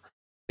store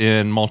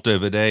in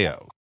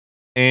Montevideo.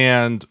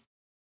 And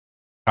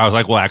I was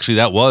like, well, actually,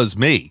 that was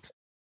me.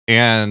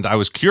 And I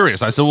was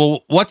curious. I said,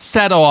 well, what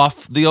set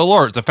off the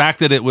alert? The fact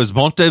that it was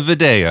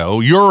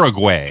Montevideo,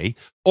 Uruguay,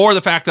 or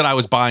the fact that I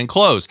was buying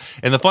clothes?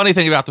 And the funny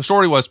thing about the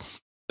story was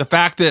the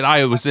fact that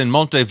I was in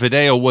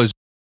Montevideo was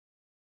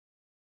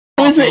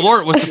the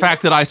alert was the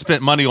fact that I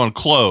spent money on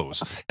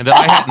clothes and that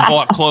I hadn't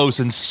bought clothes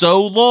in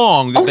so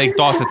long that they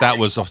thought that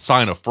was a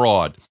sign of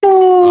fraud.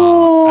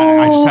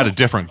 I just had a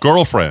different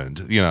girlfriend,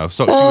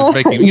 so she was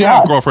making,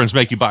 how girlfriends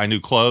make you buy new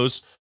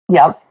clothes.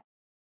 Yep.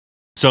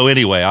 So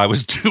anyway, I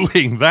was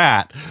doing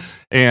that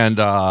and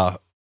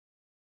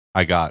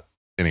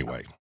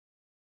anyway,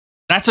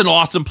 that's an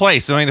awesome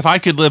place. I mean, if I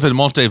could live in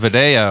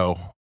Montevideo,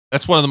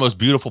 that's one of the most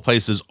beautiful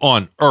places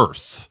on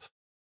earth.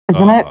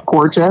 Isn't it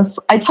gorgeous?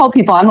 I tell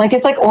people, I'm like,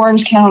 it's like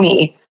Orange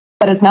County,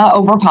 but it's not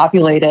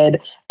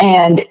overpopulated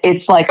and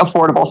it's like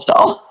affordable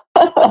still.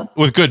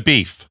 With good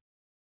beef.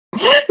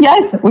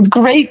 Yes, with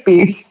great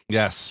beef.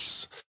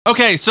 Yes.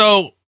 Okay,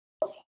 so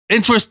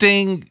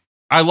interesting.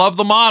 I love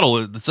the model.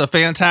 It's a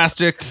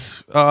fantastic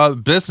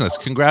business.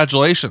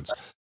 Congratulations.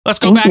 Let's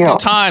go back in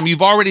time.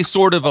 You've already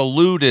sort of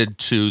alluded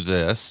to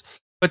this,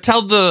 but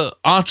tell the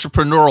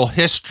entrepreneurial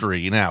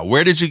history now.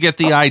 Where did you get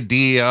the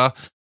idea?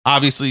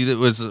 Obviously, it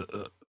was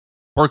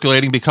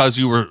percolating because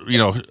you were,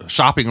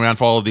 shopping around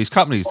for all of these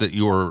companies that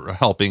you were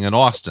helping in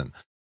Austin.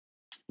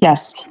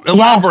 Yes.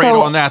 Elaborate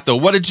on that, though.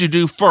 What did you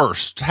do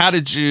first? How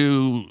did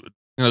you,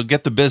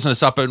 get the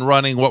business up and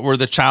running? What were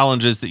the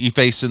challenges that you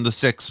faced in the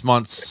 6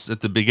 months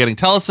at the beginning?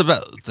 Tell us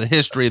about the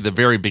history of the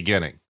very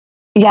beginning.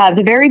 Yeah,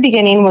 the very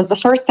beginning was the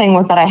first thing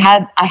was that I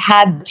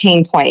had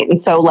pain point.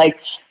 And so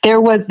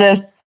there was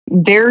this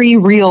very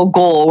real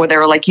goal where they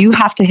were like, you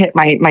have to hit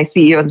my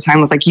CEO at the time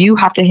was like, you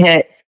have to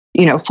hit,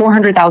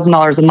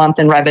 $400,000 a month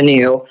in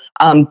revenue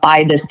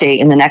by this date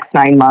in the next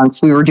 9 months.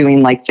 We were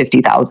doing like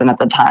 50,000 at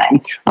the time.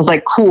 I was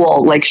like,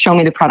 cool, show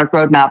me the product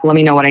roadmap. Let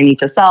me know what I need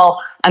to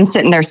sell. I'm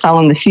sitting there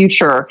selling the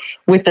future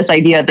with this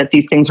idea that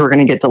these things were going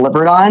to get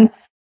delivered on.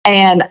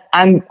 And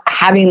I'm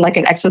having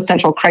an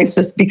existential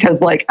crisis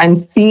because I'm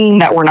seeing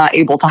that we're not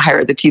able to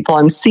hire the people.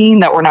 I'm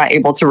seeing that we're not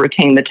able to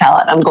retain the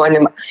talent. I'm going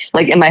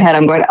to in my head,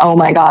 I'm going, oh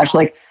my gosh,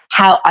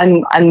 how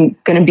I'm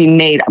going to be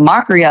made a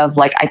mockery of.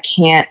 I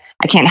can't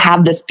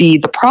have this be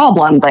the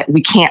problem that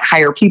we can't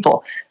hire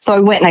people. So I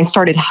went and I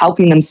started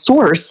helping them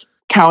source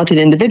talented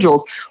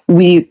individuals.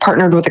 We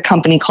partnered with a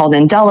company called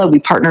Andela. We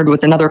partnered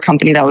with another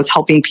company that was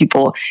helping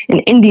people in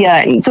India.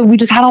 And so we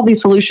just had all these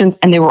solutions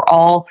and they were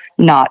all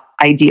not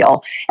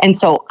ideal. And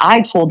so I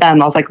told them,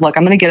 I was like, look,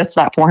 I'm going to get us to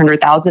that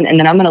 400,000 and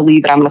then I'm going to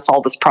leave and I'm going to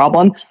solve this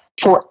problem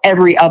for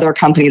every other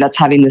company that's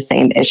having the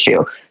same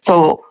issue.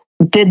 So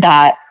did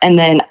that. And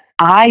then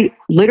I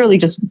literally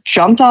just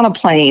jumped on a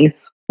plane,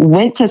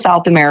 went to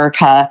South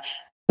America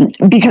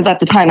because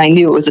at the time I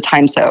knew it was a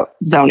time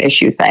zone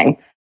issue thing.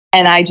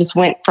 And I just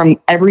went from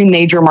every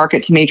major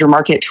market to major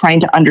market,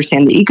 trying to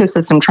understand the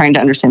ecosystem, trying to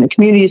understand the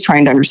communities,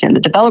 trying to understand the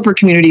developer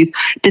communities.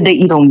 Did they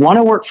even want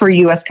to work for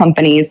US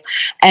companies?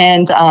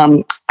 And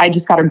I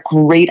just got a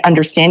great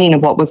understanding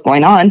of what was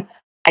going on.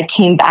 I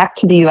came back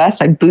to the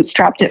US. I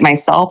bootstrapped it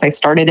myself. I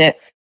started it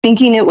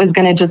thinking it was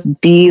going to just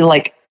be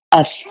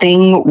a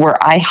thing where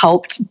I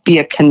helped be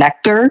a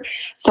connector.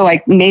 So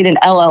I made an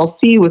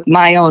LLC with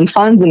my own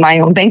funds and my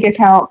own bank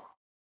account.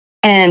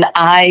 And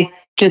I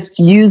just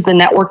used the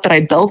network that I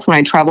built when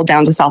I traveled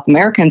down to South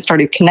America and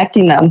started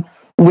connecting them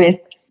with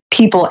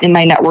people in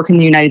my network in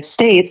the United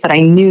States that I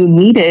knew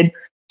needed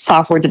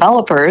software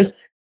developers.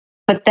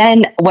 But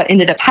then what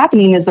ended up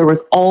happening is there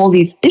was all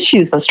these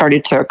issues that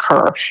started to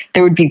occur.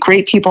 There would be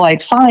great people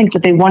I'd find,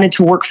 but they wanted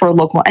to work for a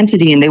local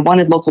entity and they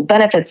wanted local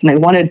benefits and they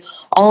wanted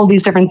all of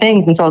these different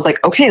things. And so I was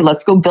like, okay,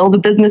 let's go build a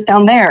business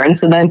down there. And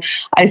so then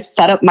I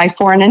set up my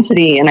foreign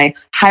entity and I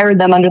hired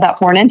them under that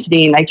foreign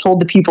entity. And I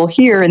told the people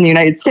here in the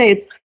United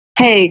States,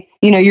 hey,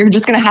 you're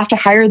just going to have to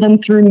hire them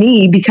through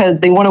me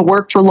because they want to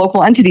work for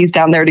local entities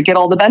down there to get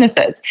all the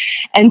benefits.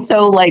 And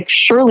so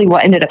surely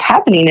what ended up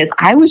happening is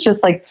I was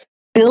just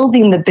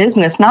building the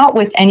business, not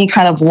with any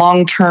kind of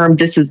long-term,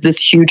 this is this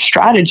huge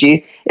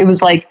strategy. It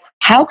was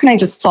how can I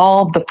just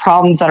solve the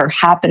problems that are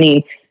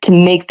happening to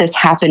make this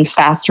happen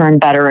faster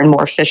and better and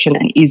more efficient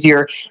and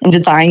easier and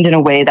designed in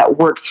a way that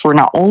works for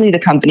not only the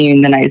company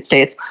in the United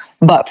States,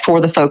 but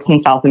for the folks in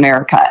South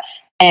America.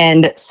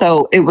 And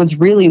so it was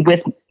really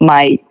with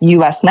my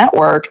US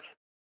network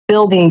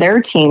building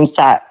their teams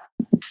that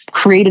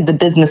created the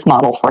business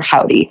model for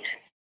Howdy.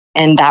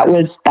 And that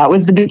was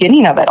the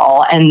beginning of it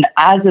all. And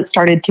as it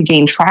started to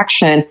gain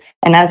traction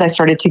and as I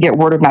started to get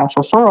word of mouth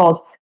referrals,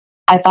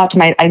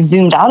 I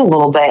zoomed out a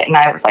little bit and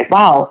I was like,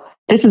 wow,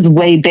 this is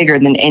way bigger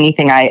than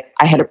anything I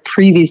had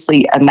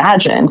previously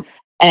imagined.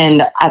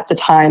 And at the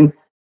time,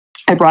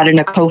 I brought in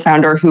a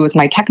co-founder who was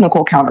my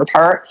technical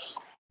counterpart.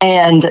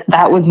 And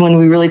that was when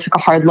we really took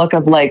a hard look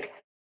of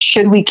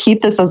should we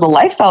keep this as a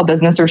lifestyle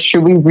business or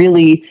should we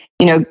really,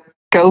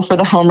 go for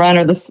the home run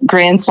or the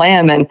grand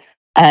slam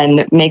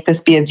and make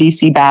this be a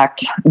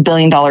VC-backed $1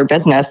 billion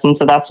business? And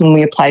so that's when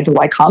we applied to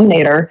Y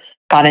Combinator,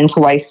 got into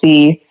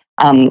YC,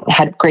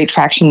 had great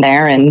traction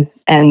there.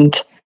 And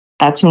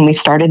that's when we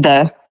started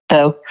the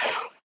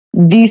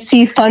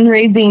VC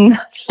fundraising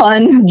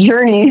fun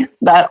journey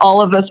that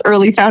all of us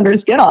early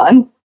founders get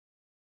on.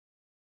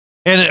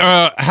 And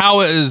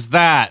how is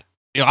that?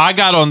 I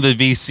got on the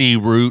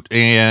VC route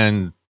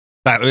and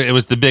it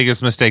was the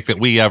biggest mistake that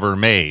we ever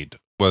made.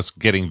 was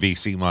getting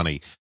VC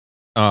money.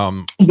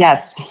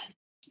 Yes.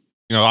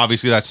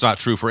 Obviously that's not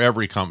true for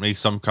every company.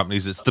 Some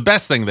companies, it's the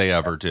best thing they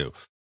ever do.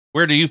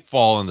 Where do you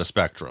fall in the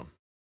spectrum?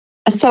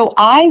 So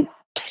I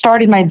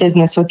started my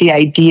business with the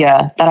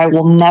idea that I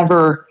would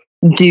never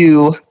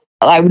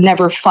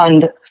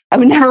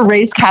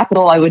raise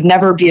capital. I would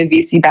never be a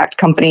VC backed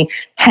company.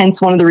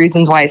 Hence one of the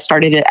reasons why I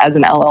started it as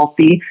an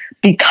LLC,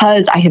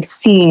 because I have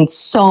seen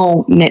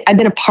I've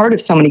been a part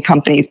of so many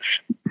companies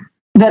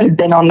that have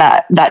been on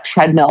that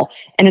treadmill.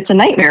 And it's a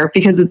nightmare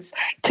because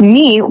to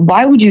me,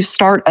 why would you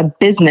start a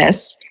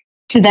business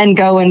to then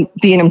go and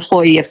be an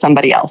employee of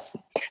somebody else?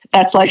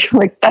 That's like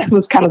that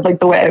was kind of like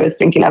the way I was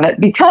thinking of it,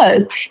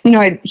 because,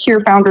 I hear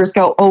founders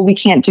go, oh, we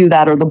can't do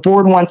that, or the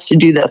board wants to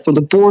do this, or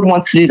the board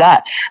wants to do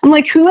that. I'm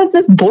like, who is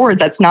this board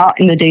that's not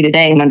in the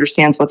day-to-day and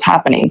understands what's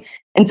happening?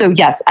 And so,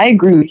 yes, I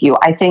agree with you.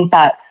 I think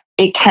that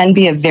it can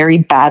be a very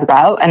bad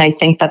route. And I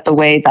think that the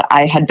way that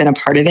I had been a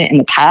part of it in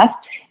the past,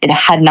 it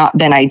had not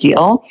been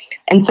ideal.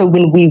 And so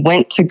when we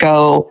went to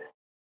go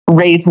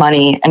raise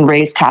money and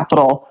raise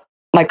capital,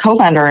 my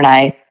co-founder and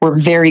I were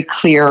very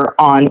clear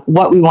on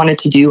what we wanted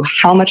to do,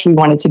 how much we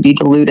wanted to be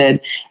diluted,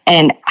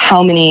 and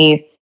how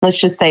many, let's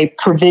just say,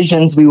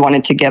 provisions we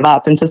wanted to give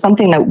up. And so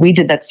something that we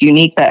did that's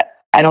unique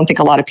that I don't think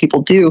a lot of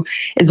people do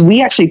is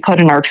we actually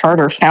put in our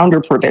charter founder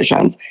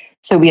provisions.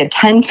 So we had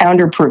 10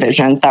 founder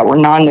provisions that were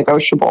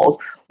non-negotiables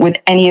with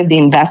any of the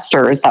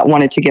investors that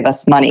wanted to give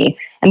us money.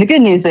 And the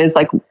good news is,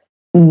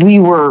 we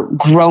were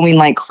growing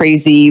like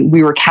crazy.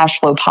 We were cash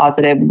flow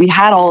positive. We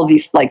had all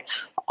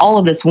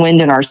of this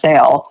wind in our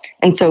sail.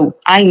 And so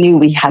I knew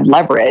we had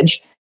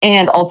leverage.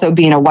 And also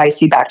being a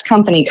YC backed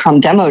company, come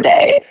demo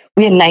day,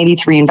 we had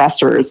 93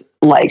 investors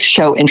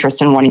show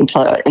interest in wanting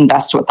to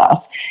invest with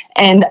us.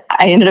 And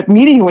I ended up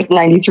meeting with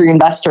 93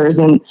 investors.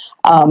 And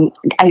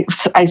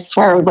I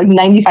swear it was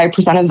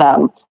 95% of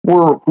them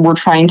were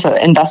trying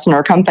to invest in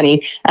our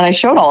company. And I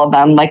showed all of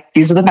them,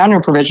 these are the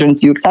founder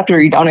provisions. You accept it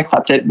or you don't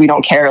accept it. We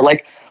don't care.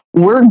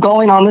 We're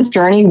going on this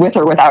journey with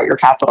or without your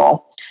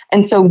capital.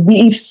 And so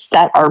we've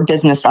set our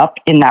business up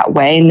in that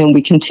way. And then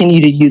we continue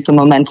to use the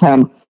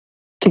momentum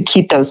to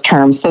keep those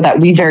terms so that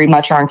we very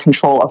much are in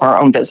control of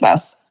our own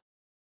business.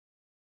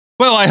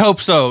 Well, I hope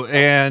so.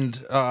 And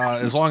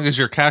as long as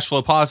you're cash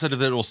flow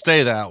positive, it will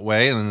stay that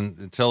way. And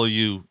until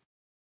you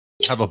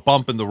have a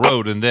bump in the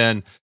road. And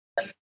then,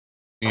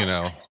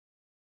 the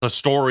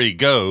story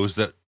goes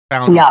that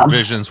founder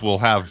provisions will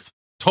have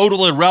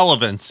total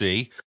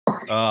irrelevancy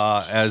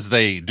as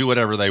they do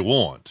whatever they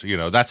want.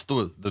 That's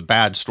the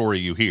bad story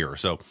you hear.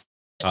 So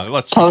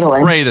let's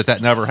just pray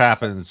that never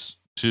happens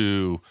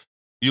to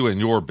you and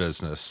your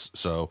business.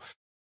 So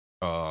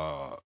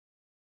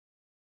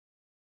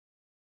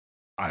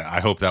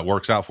I hope that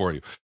works out for you.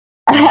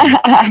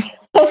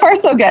 So far,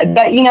 so good.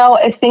 But,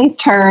 if things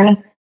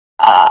turn,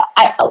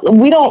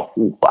 we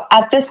don't,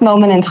 at this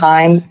moment in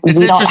time, it's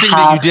interesting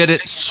that you did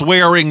it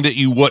swearing that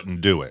you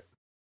wouldn't do it.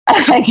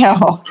 I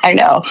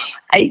know.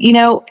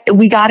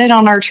 We got it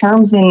on our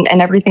terms and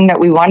everything that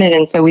we wanted.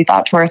 And so we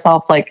thought to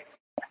ourselves,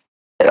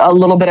 a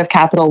little bit of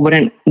capital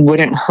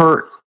wouldn't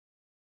hurt.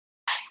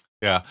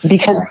 Yeah.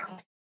 Because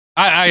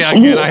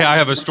I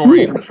have a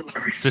story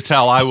to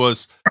tell. I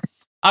was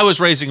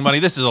raising money.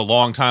 This is a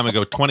long time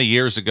ago, 20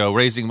 years ago,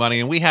 raising money.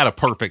 And we had a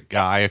perfect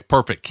guy, a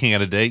perfect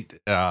candidate,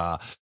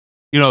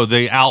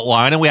 the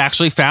outline, and we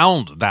actually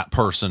found that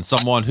person,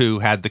 someone who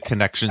had the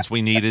connections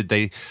we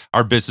needed.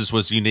 Our business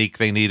was unique.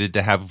 They needed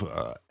to have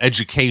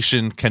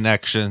education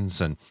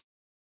connections and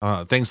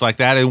things like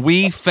that. And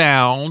we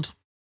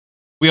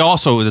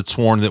also had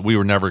sworn that we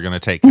were never going to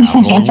take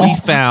capital. And we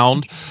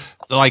found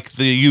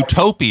the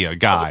utopia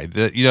guy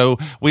that,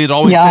 we had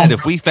always said,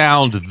 if we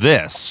found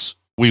this,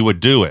 we would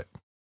do it.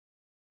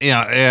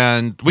 Yeah.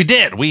 And we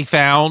did. We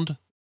found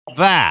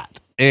that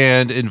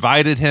and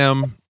invited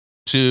him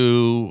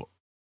to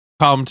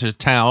come to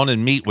town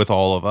and meet with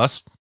all of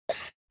us.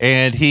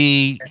 And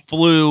he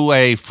flew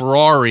a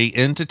Ferrari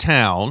into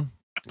town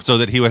so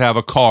that he would have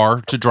a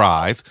car to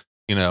drive.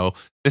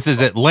 This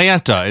is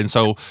Atlanta. And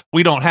so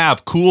we don't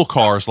have cool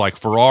cars like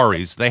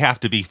Ferraris. They have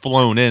to be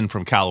flown in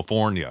from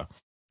California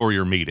for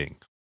your meeting.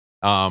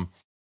 And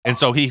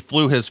so he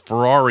flew his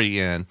Ferrari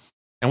in,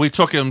 and we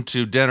took him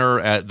to dinner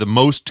at the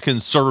most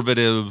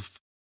conservative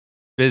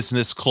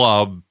business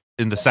club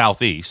in the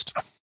Southeast.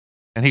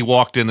 And he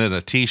walked in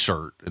a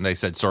T-shirt, and they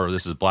said, "Sir,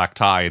 this is black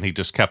tie." And he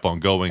just kept on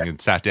going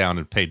and sat down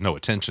and paid no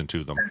attention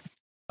to them.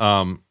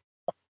 And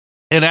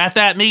at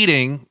that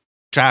meeting,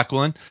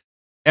 Jacqueline,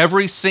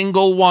 every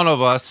single one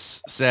of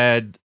us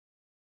said,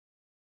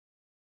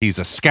 he's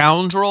a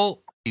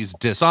scoundrel, he's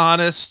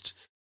dishonest.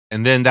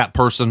 And then that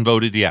person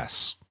voted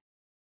yes.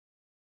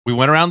 We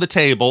went around the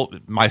table,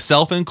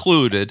 myself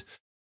included,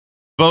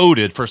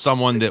 voted for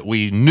someone that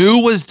we knew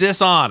was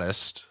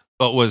dishonest,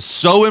 but was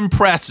so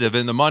impressive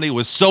and the money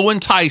was so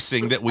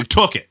enticing that we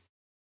took it.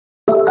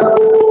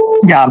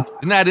 Yeah.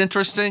 Isn't that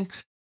interesting?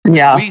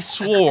 Yeah. We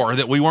swore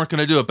that we weren't going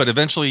to do it, but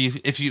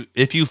eventually if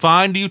you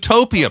find a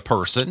utopia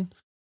person,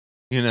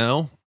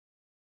 and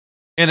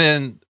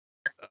then,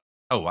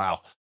 oh,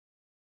 wow.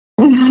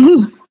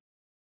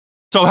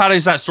 So how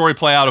does that story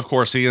play out? Of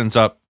course, he ends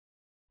up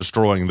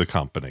destroying the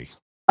company.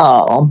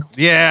 Oh.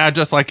 Yeah,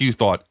 just like you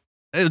thought.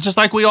 Just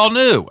like we all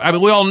knew. I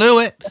mean, we all knew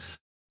it.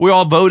 We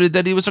all voted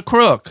that he was a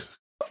crook.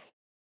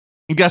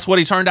 And guess what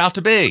he turned out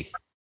to be?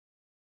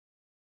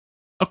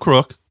 A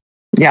crook.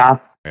 Yeah.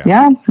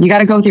 You got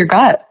to go with your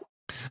gut.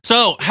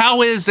 So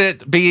how is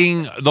it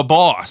being the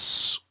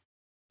boss?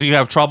 Do you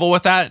have trouble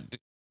with that?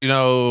 You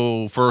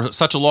know, for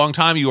such a long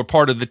time, you were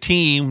part of the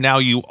team. Now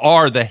you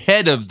are the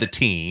head of the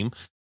team.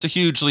 It's a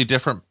hugely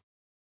different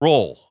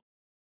role.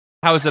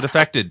 How has it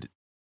affected?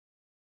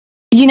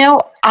 You know,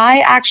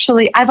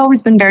 I've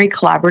always been very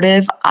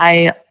collaborative.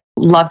 I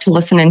love to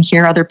listen and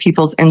hear other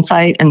people's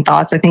insight and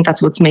thoughts. I think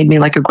that's what's made me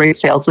like a great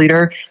sales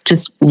leader,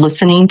 just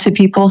listening to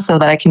people so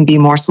that I can be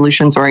more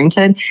solutions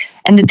oriented.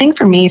 And the thing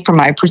for me, from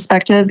my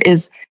perspective,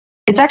 is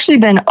it's actually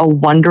been a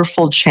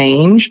wonderful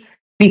change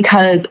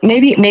because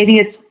maybe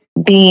it's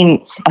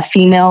being a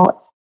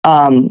female.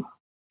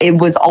 It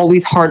was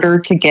always harder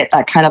to get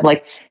that kind of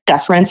like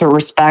deference or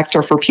respect,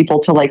 or for people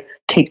to like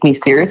take me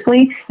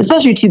seriously,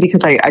 especially too,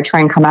 because I try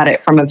and come at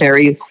it from a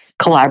very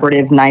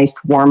collaborative, nice,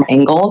 warm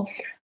angle.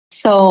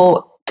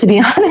 So to be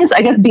honest,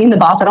 I guess being the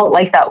boss, I don't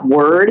like that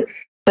word,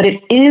 but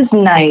it is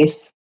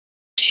nice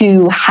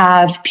to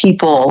have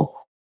people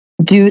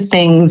do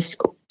things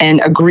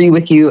and agree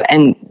with you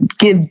and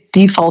give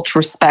default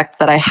respect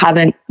that I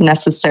haven't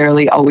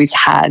necessarily always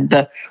had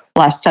the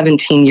last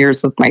 17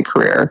 years of my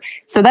career.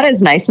 So that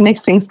is nice. It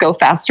makes things go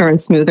faster and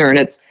smoother, and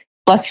it's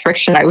less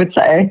friction, I would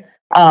say.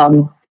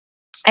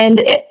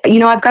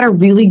 I've got a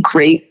really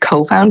great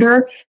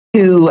co-founder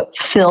who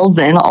fills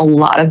in a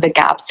lot of the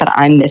gaps that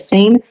I'm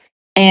missing.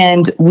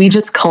 And we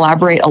just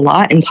collaborate a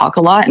lot and talk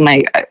a lot. And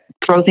I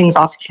throw things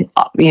off,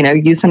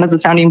 use him as a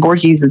sounding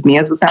board. He uses me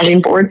as a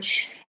sounding board.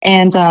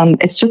 And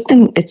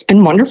it's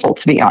been wonderful,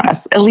 to be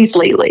honest. At least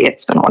lately,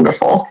 it's been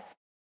wonderful.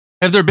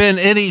 Have there been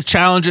any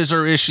challenges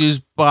or issues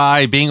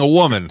by being a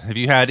woman? Have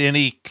you had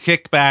any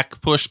kickback,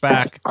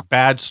 pushback,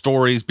 bad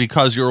stories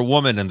because you're a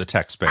woman in the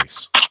tech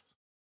space?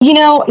 You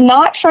know,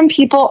 not from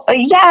people.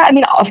 Yeah, I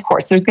mean, of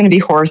course, there's going to be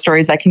horror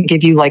stories. I can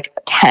give you like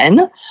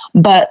 10.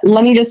 But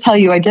let me just tell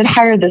you, I did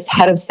hire this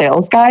head of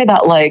sales guy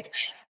that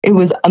it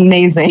was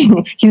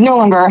amazing. He's no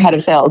longer our head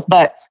of sales,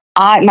 but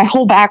my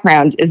whole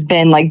background has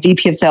been like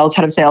VP of sales,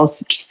 head of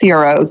sales,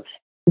 CROs.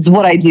 It's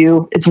what I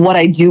do. It's what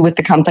I do with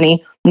the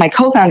company. My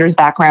co-founder's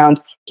background,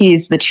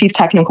 he's the chief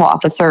technical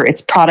officer. It's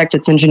product,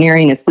 it's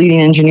engineering, it's leading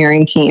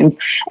engineering teams.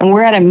 And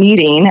we're at a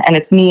meeting, and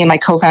it's me and my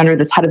co-founder,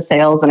 this head of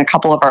sales, and a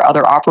couple of our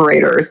other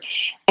operators.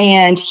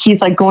 And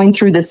he's like going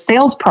through this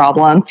sales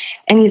problem.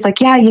 And he's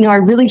like, yeah, I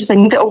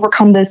need to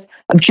overcome this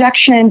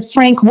objection.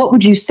 Frank, what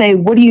would you say?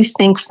 What do you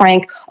think,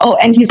 Frank? Oh,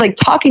 and he's like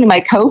talking to my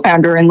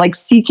co-founder and like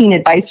seeking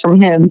advice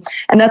from him.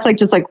 And that's like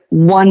just like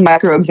one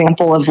micro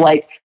example of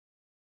like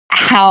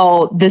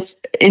how this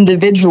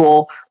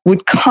individual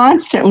would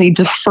constantly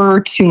defer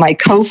to my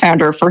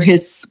co-founder for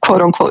his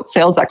quote unquote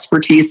sales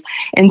expertise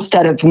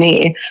instead of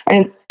me.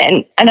 And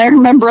I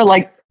remember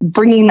like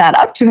bringing that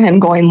up to him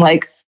going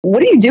like,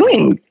 what are you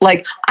doing?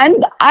 Like,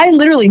 I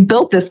literally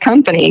built this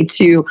company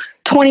to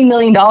 $20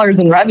 million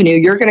in revenue.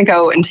 You're going to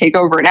go and take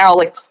over now.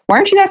 Like, why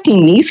aren't you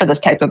asking me for this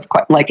type of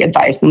like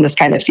advice and this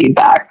kind of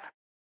feedback?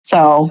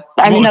 So,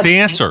 what was the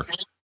answer?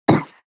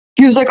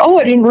 He was like, oh,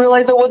 I didn't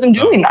realize I wasn't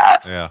doing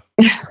that. Yeah.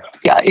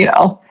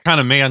 Yeah, kind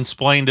of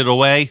mansplained it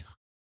away.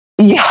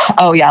 Yeah.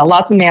 Oh, yeah.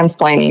 Lots of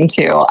mansplaining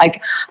too.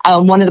 Like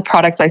one of the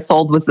products I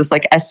sold was this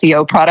like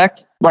SEO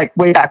product, like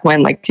way back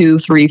when, like 2,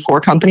 3, 4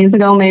 companies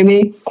ago,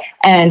 maybe.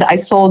 And I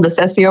sold this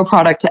SEO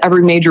product to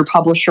every major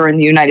publisher in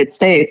the United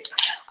States.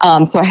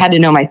 So I had to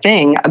know my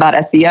thing about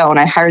SEO, and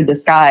I hired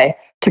this guy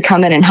to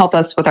come in and help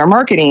us with our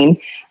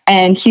marketing.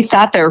 And he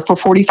sat there for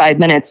 45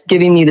 minutes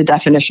giving me the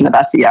definition of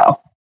SEO.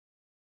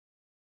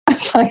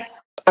 It's like,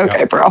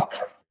 okay, bro.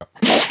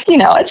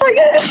 It's like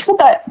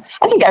that.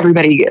 I think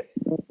everybody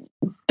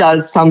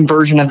does some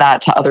version of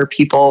that to other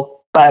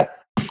people,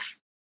 but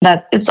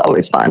that it's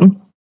always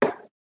fun.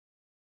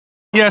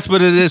 Yes,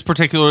 but it is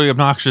particularly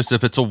obnoxious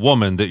if it's a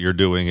woman that you're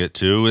doing it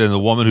to, and the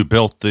woman who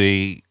built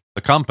the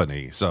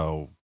company.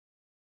 So,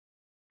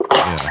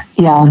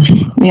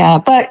 yeah.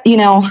 But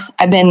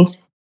I've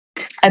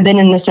been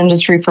in this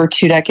industry for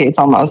 2 decades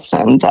almost,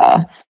 and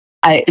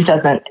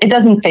it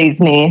doesn't faze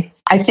me.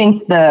 I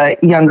think the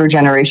younger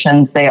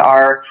generations,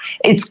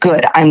 it's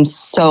good. I'm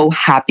so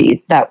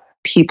happy that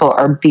people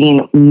are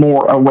being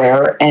more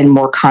aware and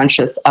more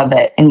conscious of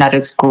it. And that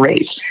is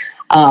great.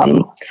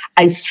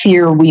 I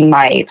fear we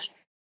might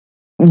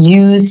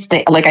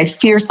I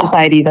fear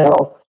society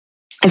though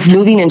is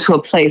moving into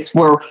a place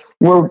where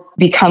we're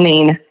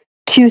becoming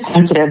too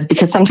sensitive,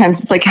 because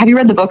sometimes it's like, have you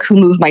read the book, Who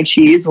Moved My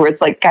Cheese? Where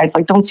it's like, guys,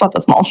 like, don't sweat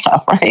the small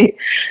stuff. Right.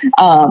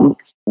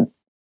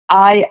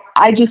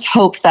 I just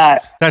hope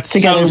that that's so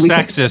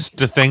sexist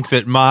to think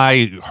that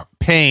my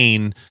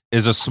pain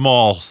is a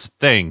small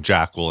thing,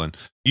 Jacqueline.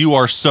 You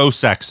are so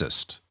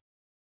sexist.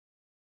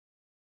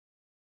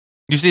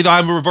 You see,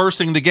 I'm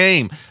reversing the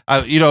game.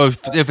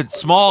 If it's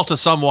small to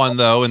someone,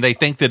 though, and they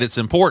think that it's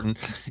important,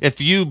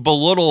 if you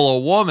belittle a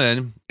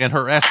woman and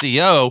her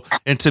SEO,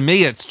 and to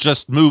me, it's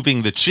just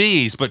moving the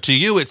cheese, but to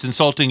you, it's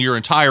insulting your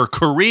entire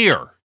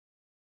career.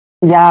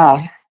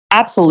 Yeah,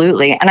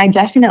 absolutely. And I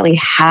definitely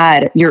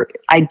had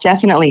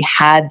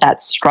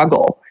that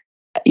struggle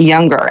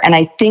younger. And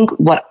I think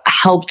what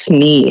helped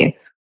me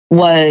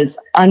was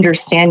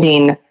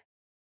understanding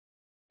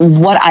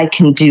what I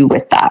can do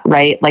with that,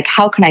 right? Like,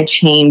 how can I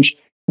change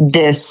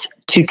this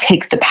to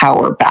take the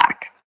power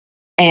back?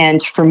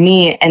 And for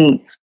me, and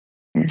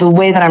the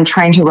way that I'm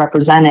trying to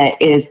represent it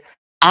is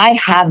I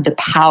have the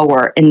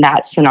power in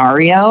that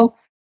scenario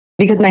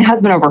because my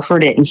husband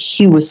overheard it and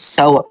he was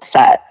so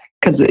upset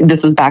because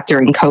this was back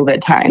during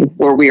COVID time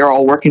where we were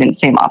all working in the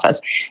same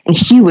office. And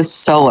he was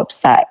so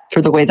upset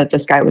for the way that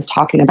this guy was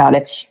talking about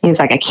it. He was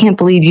like, I can't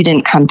believe you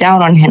didn't come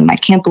down on him. I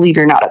can't believe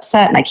you're not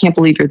upset. And I can't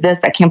believe you're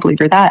this. I can't believe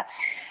you're that.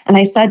 And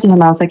I said to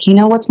him, I was like, you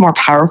know what's more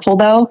powerful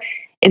though,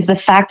 is the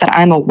fact that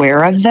I'm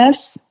aware of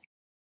this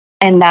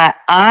and that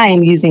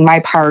I'm using my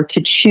power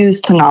to choose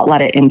to not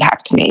let it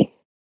impact me.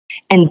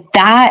 And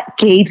that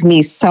gave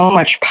me so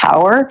much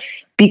power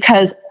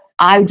because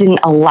I didn't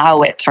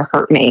allow it to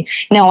hurt me.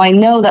 Now, I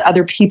know that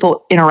other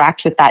people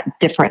interact with that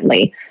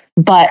differently,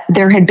 but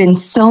there had been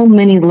so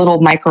many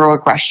little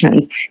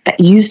microaggressions that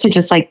used to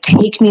just like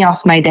take me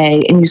off my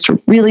day and used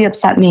to really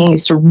upset me,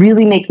 used to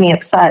really make me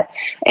upset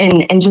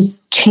and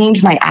just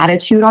change my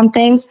attitude on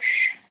things.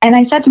 And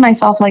I said to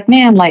myself, like,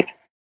 man, like,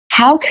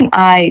 how can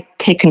I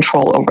take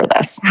control over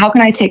this? How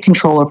can I take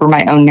control over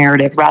my own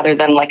narrative rather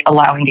than like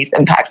allowing these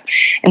impacts?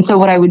 And so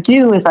what I would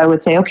do is I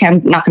would say, okay,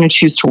 I'm not going to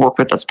choose to work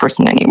with this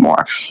person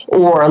anymore.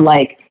 Or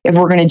like, if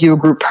we're going to do a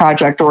group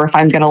project, or if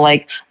I'm going to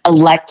like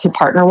elect to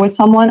partner with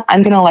someone,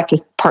 I'm going to elect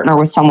to partner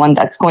with someone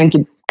that's going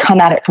to come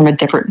at it from a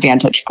different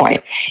vantage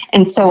point.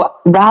 And so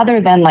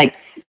rather than like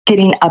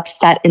getting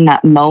upset in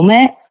that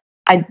moment,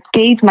 I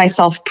gave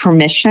myself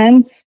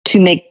permission to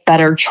make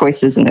better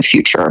choices in the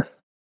future.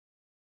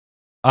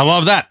 I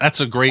love that. That's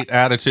a great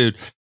attitude.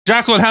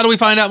 Jacqueline, how do we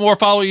find out more?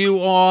 Follow you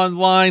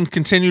online,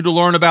 continue to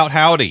learn about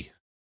Howdy.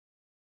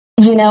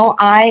 You know,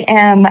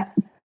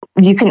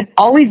 you can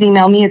always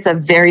email me. It's a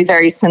very,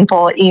 very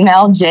simple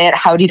email,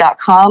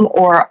 j@howdy.com,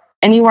 or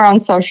anywhere on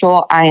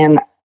social. I am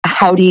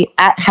Howdy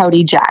at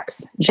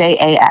HowdyJax,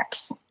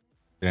 JAX.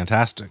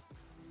 Fantastic.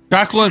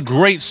 Jacqueline,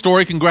 great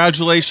story.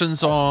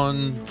 Congratulations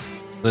on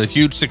the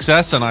huge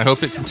success, and I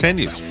hope it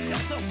continues.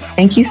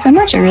 Thank you so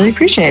much. I really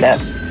appreciate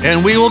it.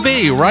 And we will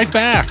be right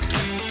back.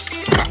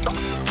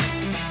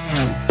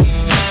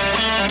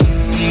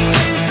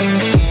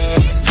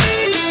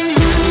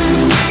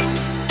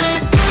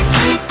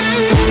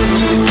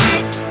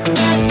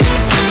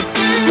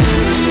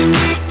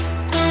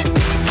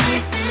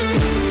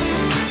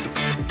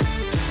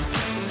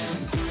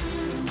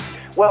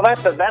 Well,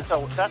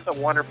 that's a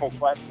wonderful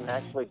question,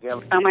 actually,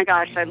 Jim. Oh my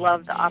gosh, I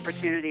love the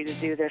opportunity to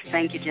do this.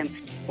 Thank you,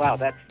 Jim. Wow,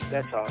 that's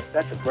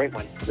a great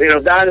one. You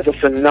know, that is a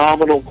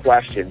phenomenal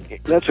question.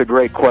 That's a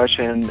great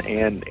question,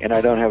 and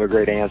I don't have a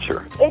great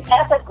answer.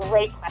 That's a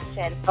great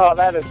question. Oh,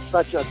 that is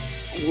such a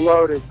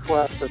loaded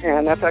question,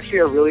 and that's actually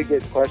a really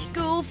good question.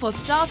 School for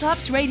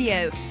Startups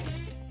Radio.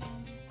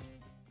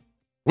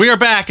 We are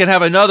back and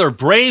have another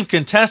brave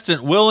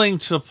contestant willing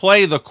to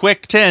play the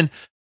quick 10.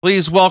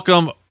 Please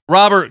welcome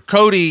Robert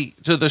Cody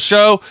to the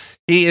show.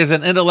 He is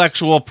an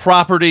intellectual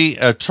property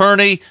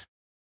attorney.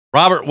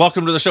 Robert,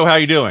 welcome to the show. How are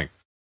you doing?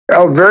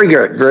 Oh, very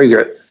good. Very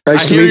good. Nice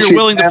I to hear meet you're you.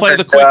 willing to play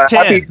the quick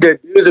 10. Happy to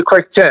do the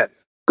quick 10.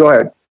 Go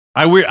ahead.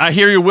 I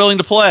hear you're willing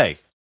to play.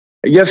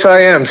 Yes, I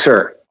am,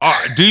 sir.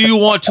 Do you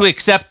want to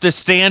accept the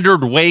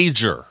standard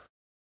wager?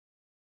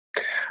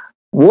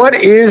 What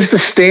is the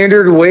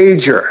standard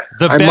wager?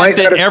 The bet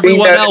that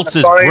everyone else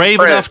is brave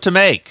enough to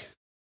make.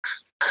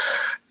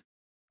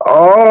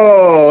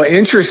 Oh,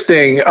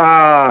 interesting.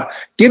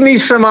 Give me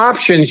some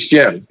options,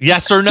 Jim.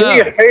 Yes or no?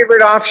 Give me a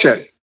favorite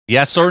option.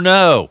 Yes or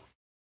no?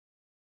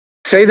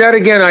 Say that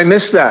again. I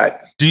missed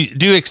that. Do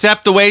you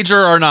accept the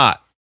wager or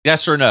not?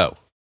 Yes or no?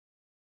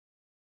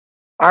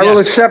 I will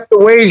accept the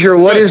wager.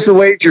 What is the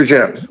wager,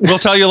 Jim? We'll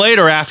tell you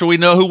later after we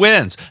know who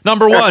wins.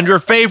 Number one, your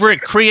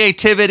favorite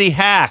creativity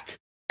hack.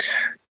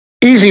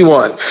 Easy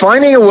one.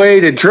 Finding a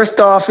way to drift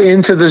off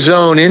into the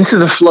zone, into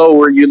the flow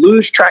where you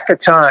lose track of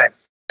time.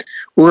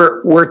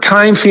 Where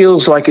time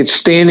feels like it's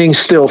standing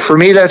still. For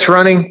me, that's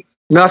running.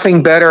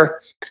 Nothing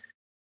better.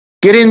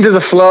 Get into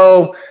the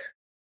flow.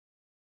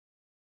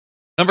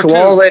 Number to two.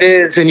 All that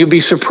is, and you'll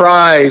be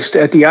surprised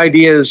at the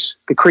ideas,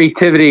 the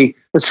creativity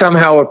that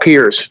somehow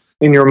appears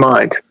in your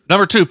mind.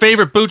 Number two,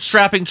 favorite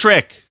bootstrapping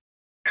trick.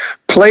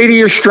 Play to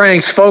your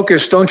strengths.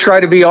 Focus. Don't try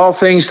to be all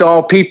things to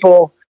all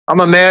people. I'm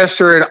a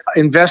master at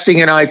investing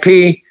in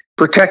IP,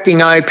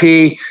 protecting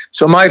IP.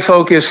 So my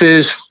focus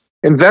is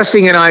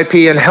investing in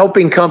IP and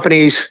helping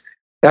companies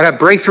that have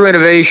breakthrough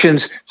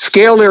innovations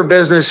scale their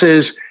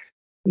businesses,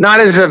 not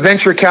as a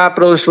venture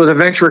capitalist with a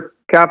venture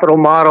capital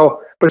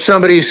model, but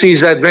somebody who sees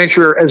that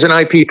venture as an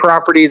IP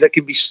property that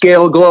can be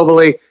scaled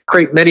globally,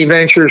 create many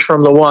ventures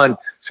from the one.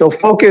 So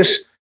focus,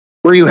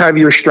 where you have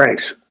your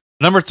strengths.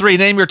 Number 3,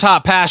 name your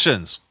top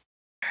passions.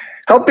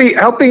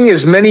 Helping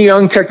as many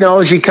young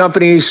technology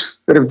companies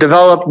that have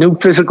developed new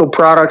physical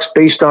products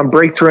based on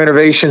breakthrough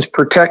innovations,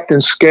 protect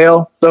and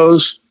scale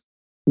those,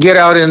 get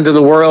out into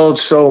the world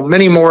so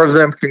many more of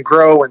them can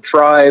grow and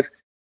thrive.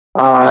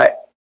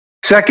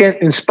 Second,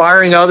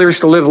 inspiring others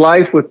to live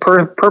life with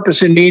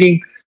purpose and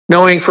meaning,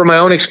 knowing from my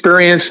own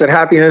experience that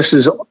happiness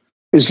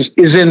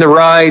is in the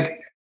ride.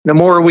 The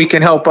more we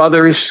can help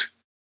others,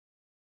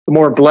 the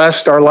more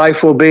blessed our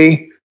life will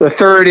be. The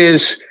third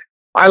is,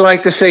 I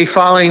like to say,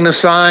 following the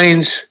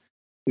signs.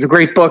 There's a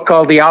great book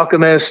called The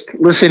Alchemist,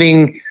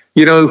 listening,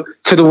 to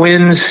the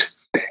winds.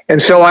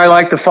 And so I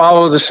like to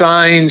follow the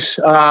signs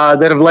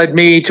that have led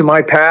me to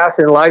my path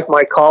in life,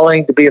 my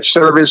calling to be of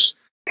service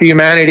to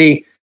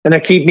humanity, and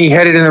that keep me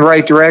headed in the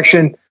right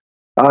direction.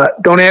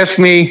 Don't ask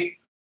me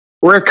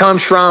where it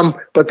comes from,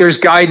 but there's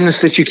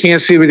guidance that you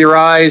can't see with your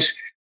eyes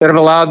that have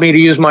allowed me to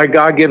use my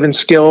God-given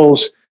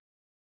skills.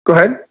 Go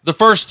ahead. The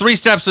first 3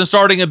 steps in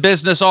starting a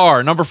business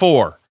are, number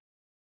 4.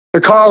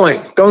 The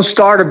calling. Don't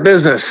start a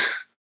business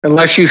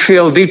unless you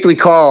feel deeply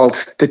called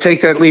to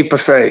take that leap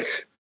of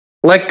faith.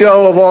 Let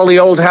go of all the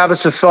old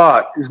habits of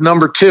thought is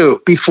number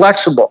 2. Be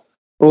flexible.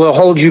 It will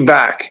hold you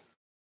back.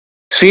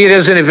 See it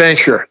as an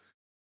adventure.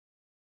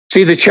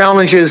 See the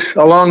challenges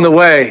along the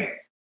way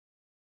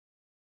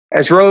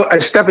as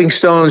stepping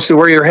stones to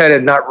where you're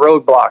headed, not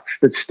roadblocks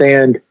that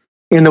stand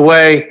in the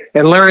way,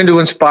 and learn to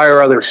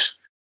inspire others.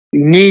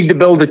 You need to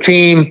build a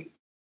team.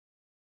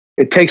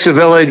 It takes a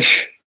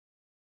village.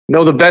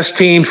 The best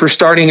team for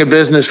starting a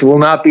business will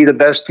not be the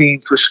best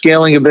team for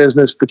scaling a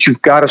business, but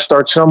you've got to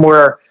start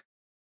somewhere.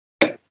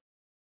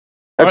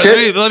 That's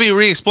it. Let me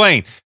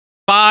re-explain.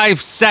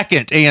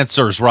 5-second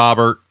answers,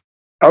 Robert.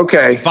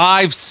 Okay.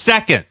 5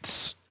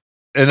 seconds.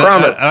 And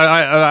Promise.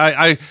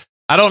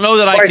 I don't know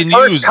that I can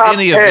use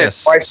any of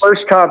this. My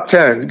first top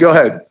 10. Go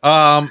ahead.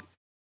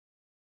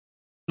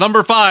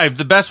 Number 5,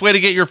 the best way to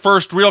get your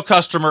first real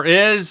customer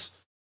is?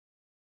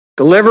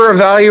 Deliver a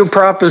value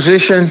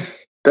proposition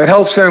that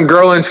helps them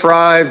grow and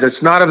thrive,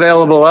 that's not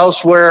available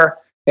elsewhere,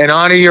 and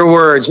honor your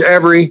words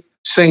every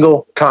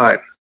single time.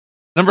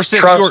 Number 6,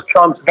 trust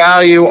trumps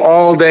value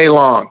all day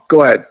long.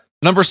 Go ahead.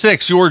 Number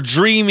 6, your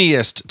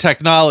dreamiest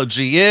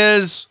technology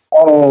is?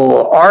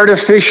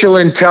 Artificial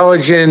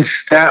intelligence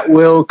that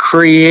will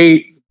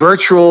create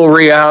virtual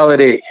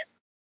reality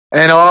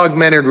and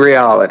augmented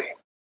reality.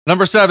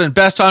 Number 7,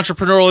 best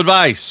entrepreneurial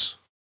advice.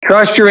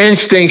 Trust your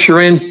instincts,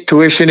 your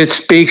intuition. It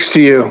speaks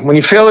to you. When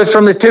you feel it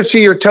from the tips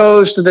of your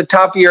toes to the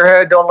top of your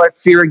head, don't let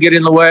fear get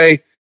in the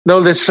way.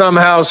 Know that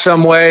somehow,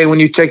 some way, when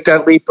you take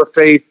that leap of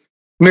faith,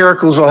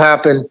 miracles will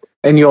happen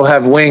and you'll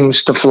have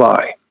wings to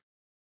fly.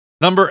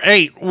 Number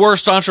 8,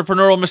 worst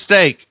entrepreneurial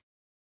mistake.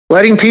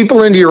 Letting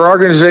people into your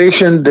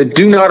organization that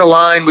do not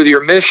align with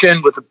your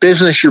mission, with the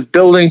business you're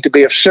building to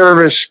be of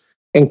service,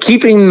 and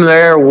keeping them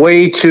there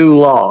way too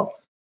long.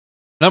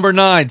 Number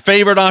 9,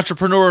 favorite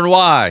entrepreneur and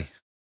why?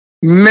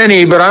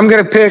 Many, but I'm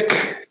going to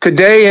pick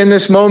today in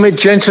this moment,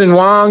 Jensen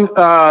Huang,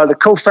 the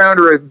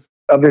co-founder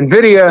of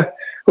NVIDIA,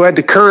 who had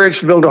the courage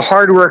to build a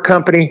hardware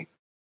company.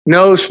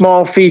 No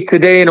small feat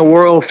today in a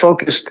world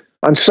focused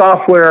on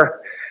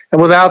software.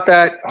 And without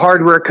that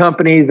hardware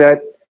company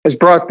that has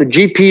brought the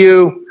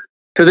GPU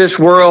to this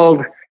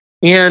world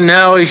and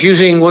now is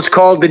using what's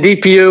called the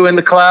DPU in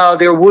the cloud,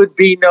 there would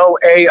be no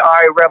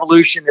AI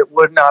revolution. It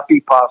would not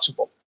be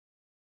possible.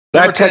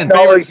 That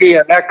technology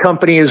and that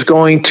company is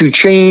going to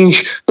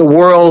change the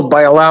world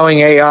by allowing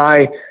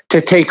AI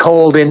to take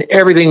hold in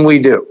everything we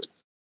do.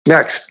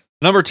 Next.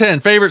 Number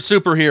 10, favorite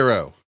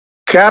superhero.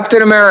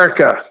 Captain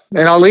America.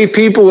 And I'll leave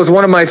people with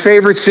one of my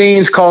favorite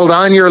scenes called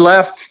On Your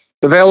Left,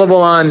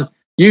 available on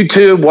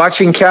YouTube,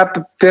 watching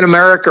Captain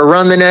America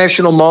run the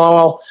National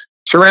Mall,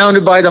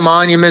 surrounded by the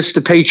monuments to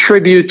pay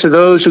tribute to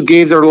those who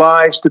gave their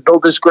lives to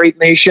build this great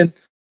nation,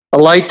 a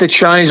light that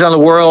shines on the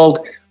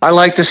world. I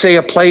like to say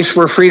a place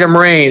where freedom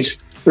reigns.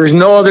 There's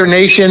no other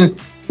nation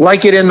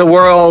like it in the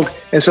world,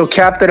 and so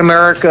Captain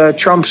America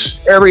trumps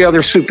every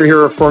other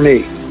superhero for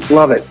me.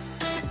 Love it.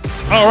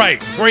 All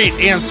right, great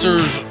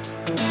answers.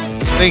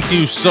 Thank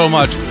you so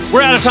much.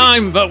 We're out of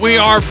time, but we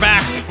are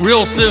back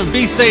real soon.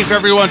 Be safe,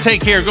 everyone.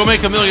 Take care. Go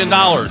make $1 million.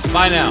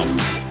 Bye now.